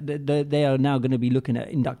interesting. That they are now going to be looking at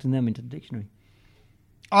inducting them into the dictionary.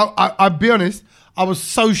 I'll be honest. I was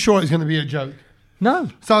so sure it's going to be a joke. No.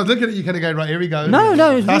 So I was looking at you kind of going, right, here we go. No,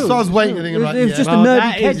 it's That's real. what I was waiting. Thinking, It right, was yeah. just Well, a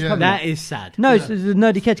nerdy catch coming. that is sad. No, it's a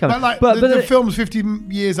nerdy catch coming. But the film's 50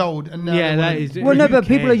 years old, and now Yeah, they that want- is. Well, no, who but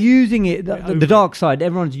people are cares? using it, the dark side.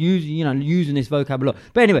 Everyone's using this vocabulary.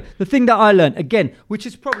 But anyway, the thing that I learned, again, which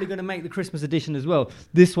is probably going to make the Christmas edition as well,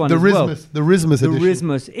 this one the as well. Rismus edition.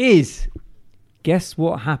 Rismus is, guess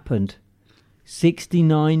what happened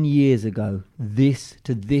 69 years ago, this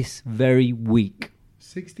very week.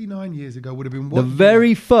 69 years ago would have been what? The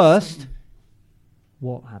very first,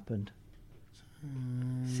 what happened?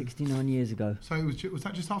 69 years ago. So was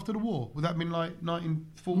that just after the war? Would that have been like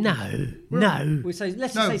 1940? No. Let's say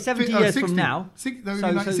No, 70 fi- years 60. from now. No, So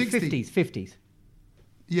like 60. 50s.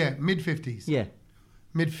 Yeah, mid-50s. Yeah.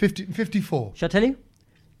 Mid-50, 54. Shall I tell you?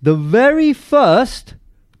 The very first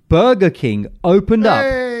Burger King opened up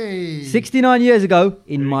Hey! 69 years ago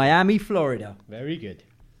in Miami, Florida. Very good.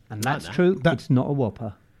 And that's true. It's not a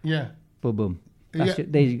Whopper. Yeah. Boom, boom. Yeah.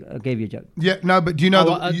 I gave you a joke. Yeah, no, but do you know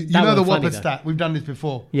you that know the one's funny Whopper though. stat? We've done this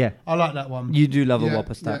before. Yeah. I like that one. You do love a Yeah,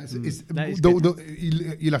 Whopper stat. yeah, That is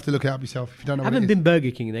you'll have to look it up yourself if you don't know I what haven't it is. been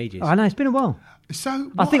Burger King in ages. I know, it's been a while.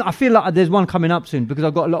 So I feel like there's one coming up soon because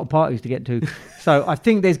I've got a lot of parties to get to. So I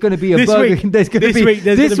think there's going to be a This Burger week- King. There's going to this be week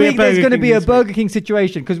there's this gonna be a week there's Burger going to King be a this Burger King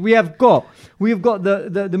situation because we have got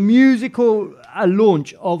the musical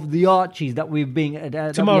launch of the Archies that we've been that we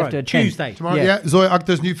have Tomorrow, to attend. Tuesday. tomorrow, yeah, Zoe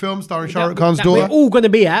Akhtar's new film starring Shah Rukh Khan's that we're daughter. all going to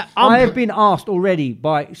be at. I have been asked already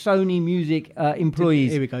by Sony Music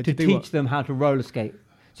employees Here we go, to to do teach what? them how to roller skate.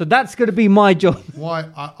 So that's going to be my job. Why?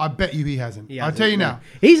 I bet you he hasn't. He I'll hasn't, tell you no. now.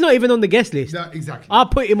 He's not even on the guest list. No, exactly. I'll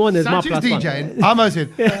put him on as my Satch's plus one. DJing. I'm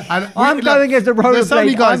hosting. And I'm going as the roller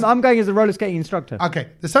Sony guys. I'm going as a roller skating instructor. Okay,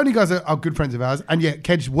 the Sony guys are good friends of ours, and yet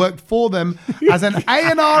Kedge worked for them as an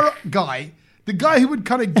A&R guy, the guy who would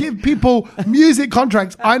kind of give people music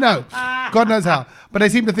contracts. I know, God knows how, but they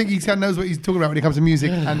seem to think he knows what he's talking about when it comes to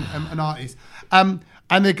music and artists.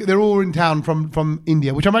 And they're all in town from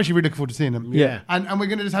India, which I'm actually really looking forward to seeing them. Yeah. And we're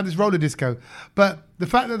going to just have this roller disco. But the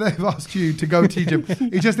fact that they've asked you to go teach them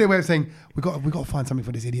is just their way of saying, we got to find something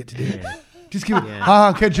for this idiot to do. Yeah. Just give it,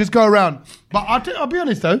 Kedge, just go around. But I'll be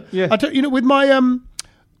honest though. Yeah. With my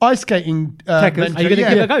ice skating Techers. venture, Are you gonna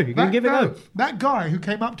give it a go? You're gonna give it a go? That guy who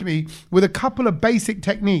came up to me with a couple of basic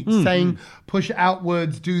techniques saying, push it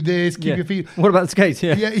outwards, do this, keep your feet. What about the skates?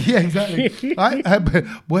 Yeah. Yeah, exactly. Right?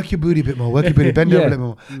 Work your booty a bit more. Work your booty. Bend over a little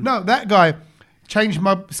more. No, that guy changed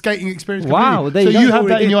my skating experience Wow, completely. there So you go. you have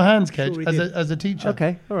Already that in did. your hands, Kedge, Already did. as a teacher.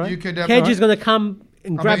 Okay, all right. You could, Kedge is going to come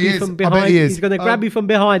and I grab bet he you is. from I bet behind. he is. He's going to grab you from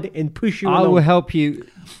behind and push you I along. will help you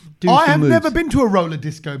do I some have moves. never been to a roller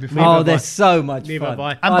disco before. Oh, they're so much Neither fun. have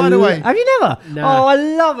I. And by the way- have you never? No. Oh, I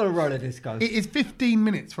love a roller disco. It is 15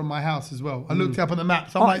 minutes from my house as well. I looked up on the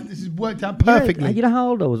map, so I'm Oh, like, this has worked out perfectly. You know how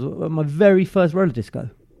old I was at my very first roller disco?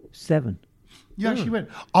 7. You actually went.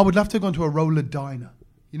 I would love to have gone to a roller diner.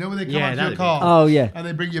 You know where they come Yeah, out to your that'd be car? Oh, yeah. And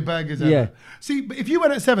they bring you burgers Yeah. over. See, but if you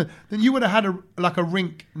went at 7, then you would have had a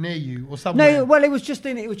rink near you or somewhere. No, well, it was just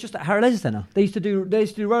at Harrow Leisure Centre. They used to do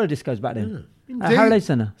roller discos back then. At Did Harrow you? Leisure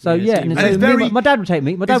Centre. So Yeah, yeah, so and you- so And it's me and very- my dad would take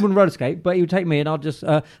me. My dad it's- wouldn't roller skate, but he would take me, and I'd just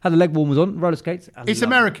have the leg warmers on, roller skates. It's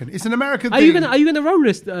American. It's an American Are thing. you going to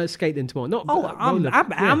roller skate then tomorrow? Not Oh, roller.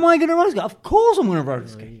 am I going to roller skate? Of course, I'm going to roller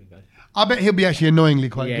skate. I bet he'll be actually annoyingly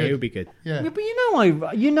quite Yeah, good. he'll be good. Yeah. Yeah, but you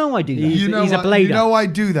know I do that. He's- You he's a I- blader. You know I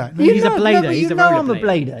do that. No, He's a know- blader. No, but He's you a know roller I'm a blader.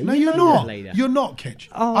 blader. no, You you're know not. blader. You're not, Kedge.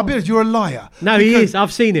 Oh. I'll be honest, you're a liar. No, he Because- is.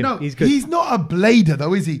 I've seen him. No, He's good. he's not a blader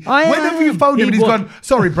though, is he? I am. Whenever you phoned him and He he's wa- gone,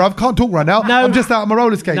 sorry, bruv, can't talk right now. No. I'm just out on my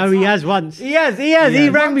roller skates. No, he has once. He has. Yeah. He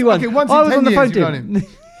rang me once. Okay, once I in was 10 on the years phone you've to done him. him.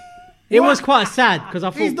 It was quite sad because I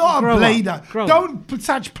thought He's not a grow up, blader. grow up. Don't,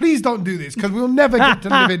 Satch, please don't do this because we'll never get to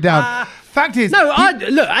live it down. Fact is, No,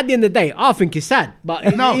 look. At the end of the day, I think it's sad,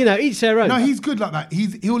 but No. each their own. no, he's good like that.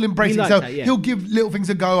 He'll embrace He it. likes So that, yeah. he'll give little things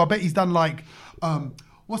a go. I bet he's done like,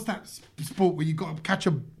 what's that sport where you got to catch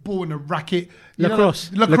a ball in a racket? You know Lacrosse.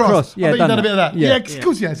 that? Lacrosse. Lacrosse, yeah, I bet you've done done a that. bit of that. Yeah. Yeah, of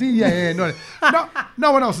course, yeah. See, yeah.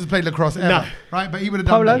 No one else has played lacrosse ever, No. right? But he would have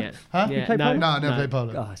done Polo? that. Huh? Yeah, play no, polo? No, never no. played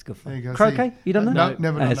polo. Oh, that's good There you fun. go. Croquet? See? You done that? No,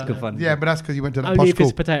 never done That's that. good fun. Yeah, but that's because you went to that Only posh if it's school.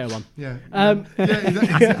 a potato one. Yeah. Um, Yeah,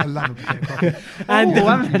 exactly. I love a potato croquet. And Oh,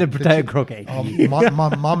 I haven't had a potato croquet. Oh,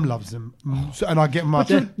 my mum loves them, and I get my.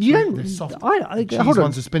 You don't. They're soft. Cheese Hold on.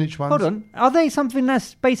 ones, the spinach ones. Hold on. Are they something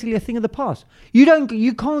that's basically a thing of the past? You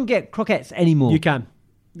can't get croquettes anymore. you can.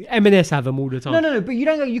 M&S have them all the time. No. But you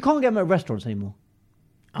don't. You can't get them at restaurants anymore.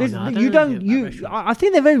 Oh, There's- no, I you don't don't. get them at You. restaurants. I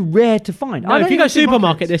think they're very rare to find. No, if you go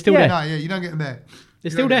supermarket, they're still Yeah. there. No, yeah, you don't get them there.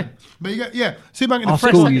 They're still there. But you get, Supermarket in the Our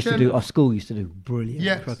fresh school section. used to do brilliant.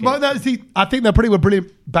 Yeah, croquettes. well, no, see, I think they probably were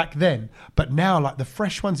brilliant back then, but now, like the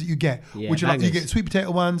fresh ones that you get, Yeah, which are like you bangers. get sweet potato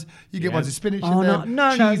ones, you get ones with spinach Oh, in no, them,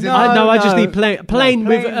 no, cheese in no, them. I just no. need plain No, with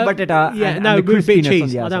plain butter yeah, and no, the with a bit of crispiness cheese. on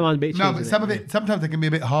the I outside. don't mind a bit of cheese. No, but in some of it, sometimes they can be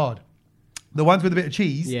a bit hard. The ones with a bit of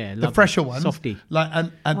cheese, Yeah, the lovely. fresher ones, Softy. like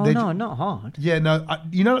and Oh they, no, not hard. yeah, no,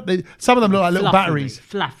 you know, some of them look like little Fluffy, batteries. mate,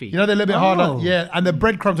 fluffy. You know, they're a little bit harder. Oh. Yeah, and the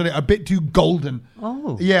breadcrumbs on it are a bit too golden.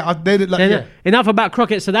 Oh. Yeah, they look like, Then, yeah. Enough about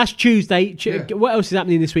croquet. So that's Tuesday. Yeah. What else is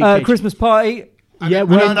happening this week? Kate? Christmas party. Yeah, no,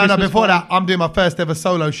 well, no, Christmas before party. that, I'm doing my first ever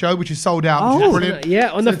solo show, which is sold out, which Oh. is brilliant.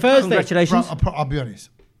 Yeah, on the Thursday. Congratulations. Bro, I'll be honest.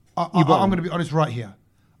 I'm going to be honest right here.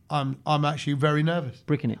 I'm actually very nervous.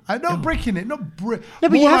 Bricking it. I'm not bricking it, not brick. No,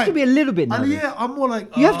 but you have to be a little bit nervous. Yeah, I'm more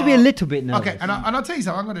like. You have to be a little bit nervous. Okay, and I'll tell you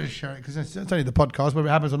something. I'm going to share it because it's only the podcast, whether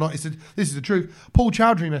it happens or not. This is the truth. Paul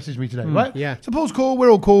Chowdhury messaged me today, right? Yeah. So Paul's cool.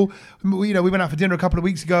 We're all cool. We went out for dinner a couple of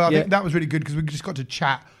weeks ago. I Yeah. think that was really good because we just got to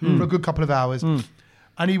chat for a good couple of hours.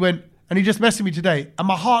 And he went, and he just messaged me today, and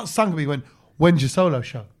my heart sunk me. He went, "When's your solo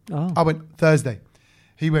show?" Oh. I went, "Thursday."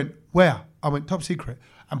 He went, "Where?" I went, "Top Secret."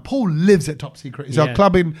 And Paul lives at Top Secret. It's our Yeah.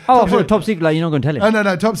 club in. Oh, I thought top secret. Like, you're not going to tell him.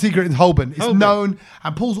 No, Top Secret in Holborn. It's Holborn. known,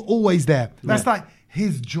 and Paul's always there. That's like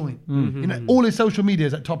his joint. You know, all his social media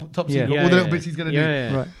is at Top Secret. Yeah, All the little bits he's going to do.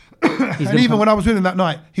 Yeah. Right. And even when I was with him that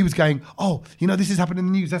night, he was going, "Oh, this is happening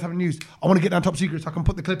in the news. That's happening in the news. I want to get down Top Secret so I can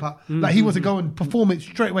put the clip up." Like he wants to go and perform it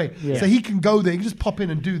straight away, so he can go there. He can just pop in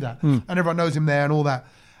and do that, and everyone knows him there and all that.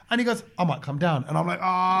 And he goes, "I might come down," and I'm like,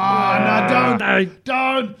 "Oh, no,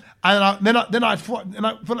 don't." And then I felt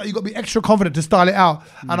like you got to be extra confident to style it out.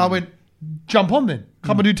 And I went, "Jump on then.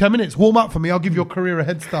 Come and do 10 minutes. Warm up for me. I'll give your career a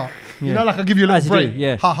head start. You know, like I'll give you a As little you break. do,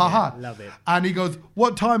 yeah. Ha, ha, ha. Love it. And he goes,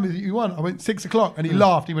 "What time is it you want?" I went, 6 o'clock. And he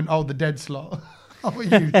laughed. He went, "Oh, the dead slot." I thought, you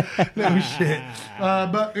little shit.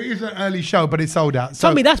 But it is an early show, but it's sold out. So,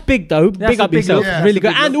 Tommy, that's big though. That's Big a up big yourself. look. Yeah, Really that's a good.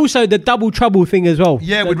 big And look. also the double trouble thing as well.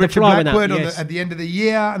 yeah, the, with the Richard flying out, Blackwood yes. at the end of the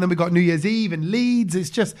year. And then we got New Year's Eve in Leeds.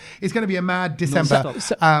 It's going to be a mad December.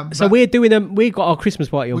 So But we're doing we got our Christmas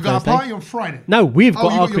party on we got Thursday. a party on Friday. No, we've Oh,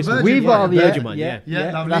 got you our got your Christmas. Virgin We've one. got Virgin one, yeah.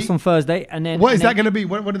 Yeah, lovely. That's on Thursday, and then What is and that going to be?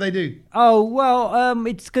 What do they do? Oh well,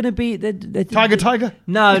 it's going to be Tiger?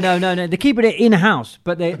 No. They're keeping it in house,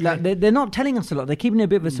 but they're not telling us a lot. They're keeping it a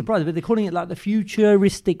bit of a surprise, but they're calling it like the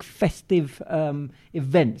futuristic festive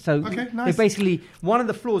event. So Okay, nice. they basically one of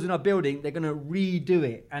the floors in our building, they're going to redo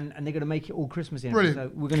it and they're going to make it all Christmassy. Brilliant.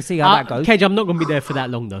 So we're going to see how that goes. Cage, I'm not going to be there for that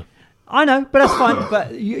long though. I know, but that's fine.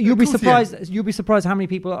 But you'll be Of course, yeah. surprised. You'll be surprised how many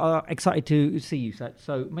people are excited to see you.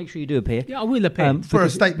 So make sure you do appear. Yeah, I will appear. For a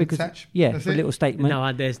statement, Satch. Yeah, That's for a it. little statement.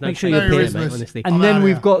 No, there's no. Make sure you Merry appear, Christmas. mate, honestly. And I'm then outta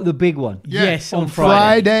we've here. got the big one. Yes, on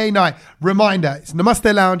Friday night. Reminder, it's the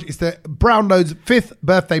Namaste Lounge. It's the Brownload's 5th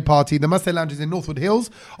birthday party. The Namaste Lounge is in Northwood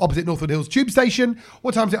Hills, opposite Northwood Hills Tube Station.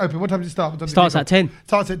 What time is it open? What time does it start? What time does it Starts kick at 10. off?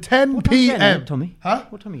 Starts at 10 What time are you getting p.m. at, Tommy? Huh?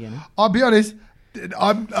 What time are you getting at? I'll be honest.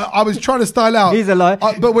 I was trying to style out. He's a lie.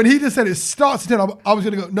 But when he just said it starts at 10, I was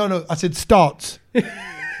going to go, no. I said starts.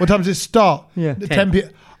 What time does it start? Yeah. 10 p.m.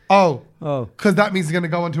 Oh. Oh. Because that means it's going to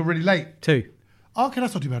go until really late. 2. Oh, okay,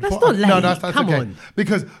 that's not too bad. That's not late. No, that's Come okay. on.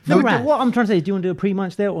 Because What I'm trying to say is, do you want to do a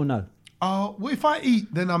pre-munch there or no? well, if I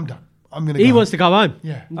eat, then I'm done. I'm going to. He wants to go home.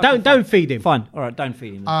 Yeah. Don't feed him. Fine. All right, don't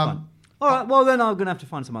feed him. Fine. All right, well, then I'm going to have to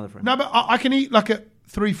find some other friend. No, but I can eat like at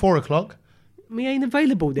 3-4 o'clock. We ain't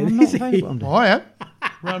available then, I'm not is he? available. I'm Oh, I am.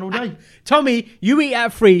 Around all day. Tommy, you eat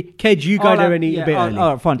at 3. Kedge, you go All there right, and eat yeah, a bit all early.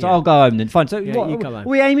 right, fine. So Yeah. I'll go home then. Fine. So Yeah, what, you go home.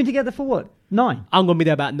 we're aiming together for what? 9? I'm going to be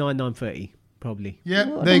there about 9:30, probably. Yeah,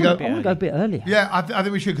 Well, there you I go. want to go a bit earlier. Yeah, I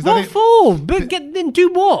think we should. Because I What think for? But then do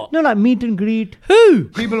what? No, like meet and greet. Who?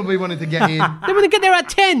 people will be wanting to get in. They want to get there at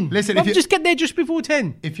 10. Listen, Well, if you- just get there just before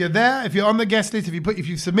 10. If you're there, if you're on the guest list, if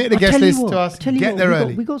you submit a I'll guest tell you list what, to us, tell you get what, there we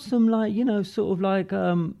early. we got some like sort of like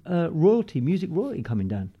royalty, music royalty coming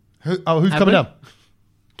down. Who's Have coming we? up?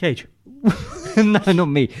 Cage. No, not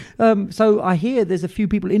me. So I hear there's a few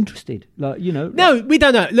people interested. Like No, we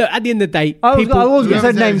don't know. Look, at the end of the day, I was people going to Don't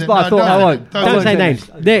say say names, it. but I No, thought don't I say won't. it. don't say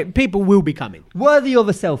names. names. People will be coming. Worthy of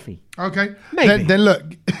a selfie. Okay. Maybe. Then look,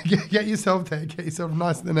 get yourself there. Get yourself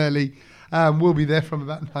nice and early. We'll be there from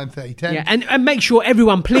about 9:30, 10. Yeah, and make sure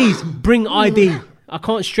everyone, please bring ID. I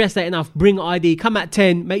can't stress that enough. Bring ID. Come at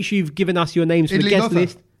 10. Make sure you've given us your names for the Idli guest dosa.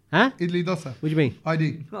 list. Huh? Idli dosa. What do you mean?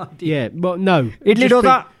 ID. Yeah, well, no. Idli Just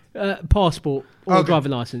dosa. bring, passport or Okay.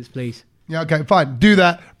 driving license, please. Yeah, okay, fine. Do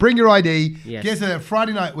that. Bring your ID. Yes. Get us there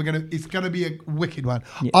Friday night. It's gonna be a wicked one.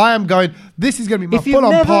 I am going. This is gonna be my If you've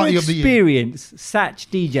full-on never party of the year. experienced Satch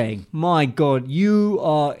DJing, my God, you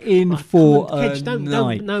are in for come on, a Kedge, don't-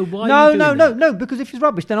 night. no, why are you doing that? No, because if it's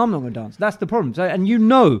rubbish, then I'm not going to dance. That's the problem. So, and you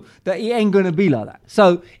know that it ain't going to be like that.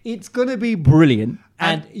 So it's going to be brilliant.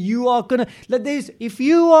 And you are gonna like this. If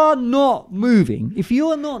you are not moving, if you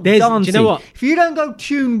are not dancing, do you know what? if you don't go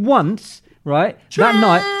tune once, right, that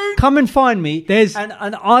night, come and find me.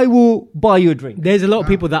 And I will buy you a drink. There's a lot of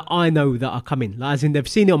people that I know that are coming. Like, as in, they've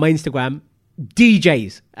seen it on my Instagram,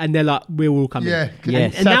 DJs, and they're like, we're all coming. Yeah,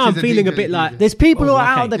 And now I'm feeling a bit like there's people who are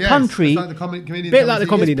out of the Yes, country. it's like the comedians Bit like the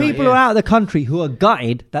come and see comedy us. night. People who are out of the country who are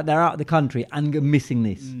gutted that they're out of the country and are missing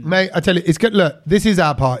this. Mate, I tell you, it's good. Look, this is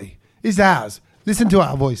our party. It's ours. Listen to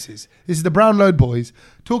our voices. This is the Brown Load Boys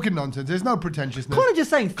talking nonsense. There's no pretentiousness. Kind of just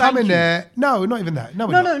saying Come thank in you. there. No, not even that. No.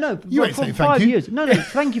 You ain't For saying 5 thank you. years. No.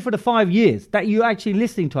 Thank you for the 5 years that you're actually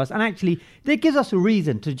listening to us, and actually that gives us a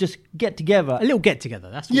reason to just get together. a little get together.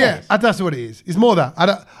 That's what it Yeah, is. that's what it is. It's more that.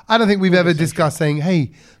 I don't think we've ever discussed saying,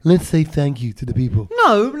 hey, let's say thank you to the people.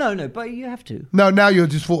 No, but you have to. No, now you're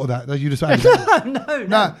just thought of that. You just added that. No.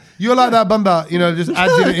 Nah, you're like that banda, just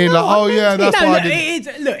adding it in like, oh yeah, that's No, what no, I did.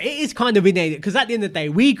 it is kind of innate because at the end of the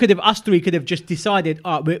day, us three could have just decided,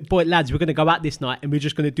 all right, boy, lads, we're going to go out this night and we're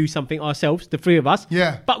just going to do something ourselves, the three of us.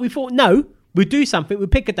 Yeah. But we thought, no, we'll do something. We'll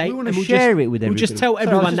pick a date. We want and to we'll share just, it with We'll just tell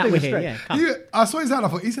everybody. everyone Sorry, I that was we're just here. doing Yeah, come. I saw his hand. I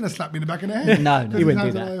thought he's gonna slap me in the back of the head. No. He wouldn't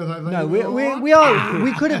do that. No, we are.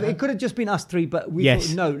 We could have. It could have just been us three, but we Yes.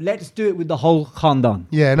 thought, no. Let's do it with the whole Khandan.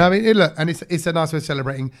 Yeah, no, I mean, look, and it's a nice way of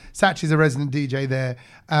celebrating. Satch is a resident DJ there,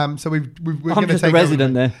 so we're going to I'm just a take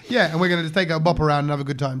resident there. Yeah, and we're going to just take a bop around and have a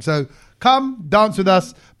good time. So come, dance with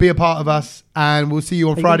us, be a part of us, and we'll see you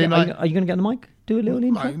on Friday night. Are you going to get on the mic? Do a little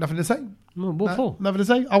intro. No, nothing to say. What for? Nothing to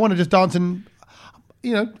say. I want to just dance and,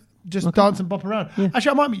 dance and bop around. Yeah.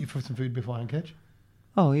 Actually, I might meet you for some food beforehand, Kedge.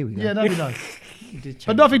 Oh, here we go. Yeah, that'd be nice.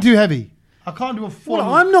 But nothing too heavy. I cann't do a full.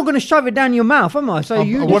 Well, I'm not going to shove it down your mouth, am I? So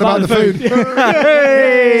you. What about the food?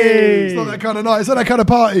 Hey! It's not that kind of night. It's not that kind of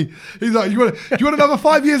party. He's like, do you want another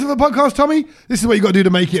 5 years of a podcast, Tommy? This is what you got to do to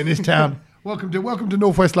make it in this town. Welcome to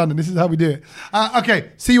Northwest London. This is how we do it. Okay,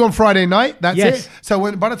 see you on Friday night. That's Yes. it.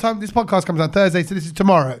 So by the time this podcast comes out Thursday, so this is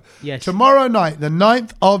tomorrow. Yes. Tomorrow night, the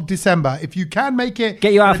 9th of December. If you can make it,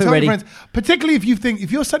 Get your outfit tell ready. friends, particularly if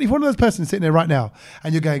you're one of those persons sitting there right now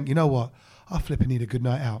and you're going, you know what? I flipping need a good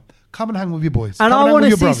night out. Come and hang with your boys. And Come I hang want with to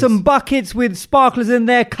your see brothers. some buckets with sparklers in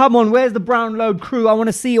there. Come on, where's the Brown Load crew? I want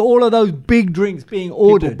to see all of those big drinks being People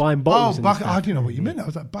ordered. buying bottles. Oh, and bucket! stuff. I don't know what you meant. I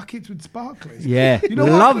was like buckets with sparklers. Yeah, You know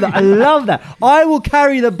love what? that. I love that. I will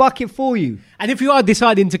carry the bucket for you. And if you are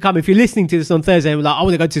deciding to come, if you're listening to this on Thursday and like, I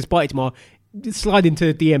want to go to this party tomorrow, slide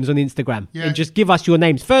into DMs on Instagram and just give us your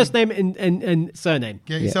names, first name and surname.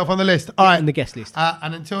 Get yourself on the list. All right, on the guest list.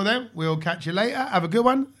 And until then, we'll catch you later. Have a good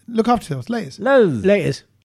one. Look after yourselves. Laters. Loads. Laters.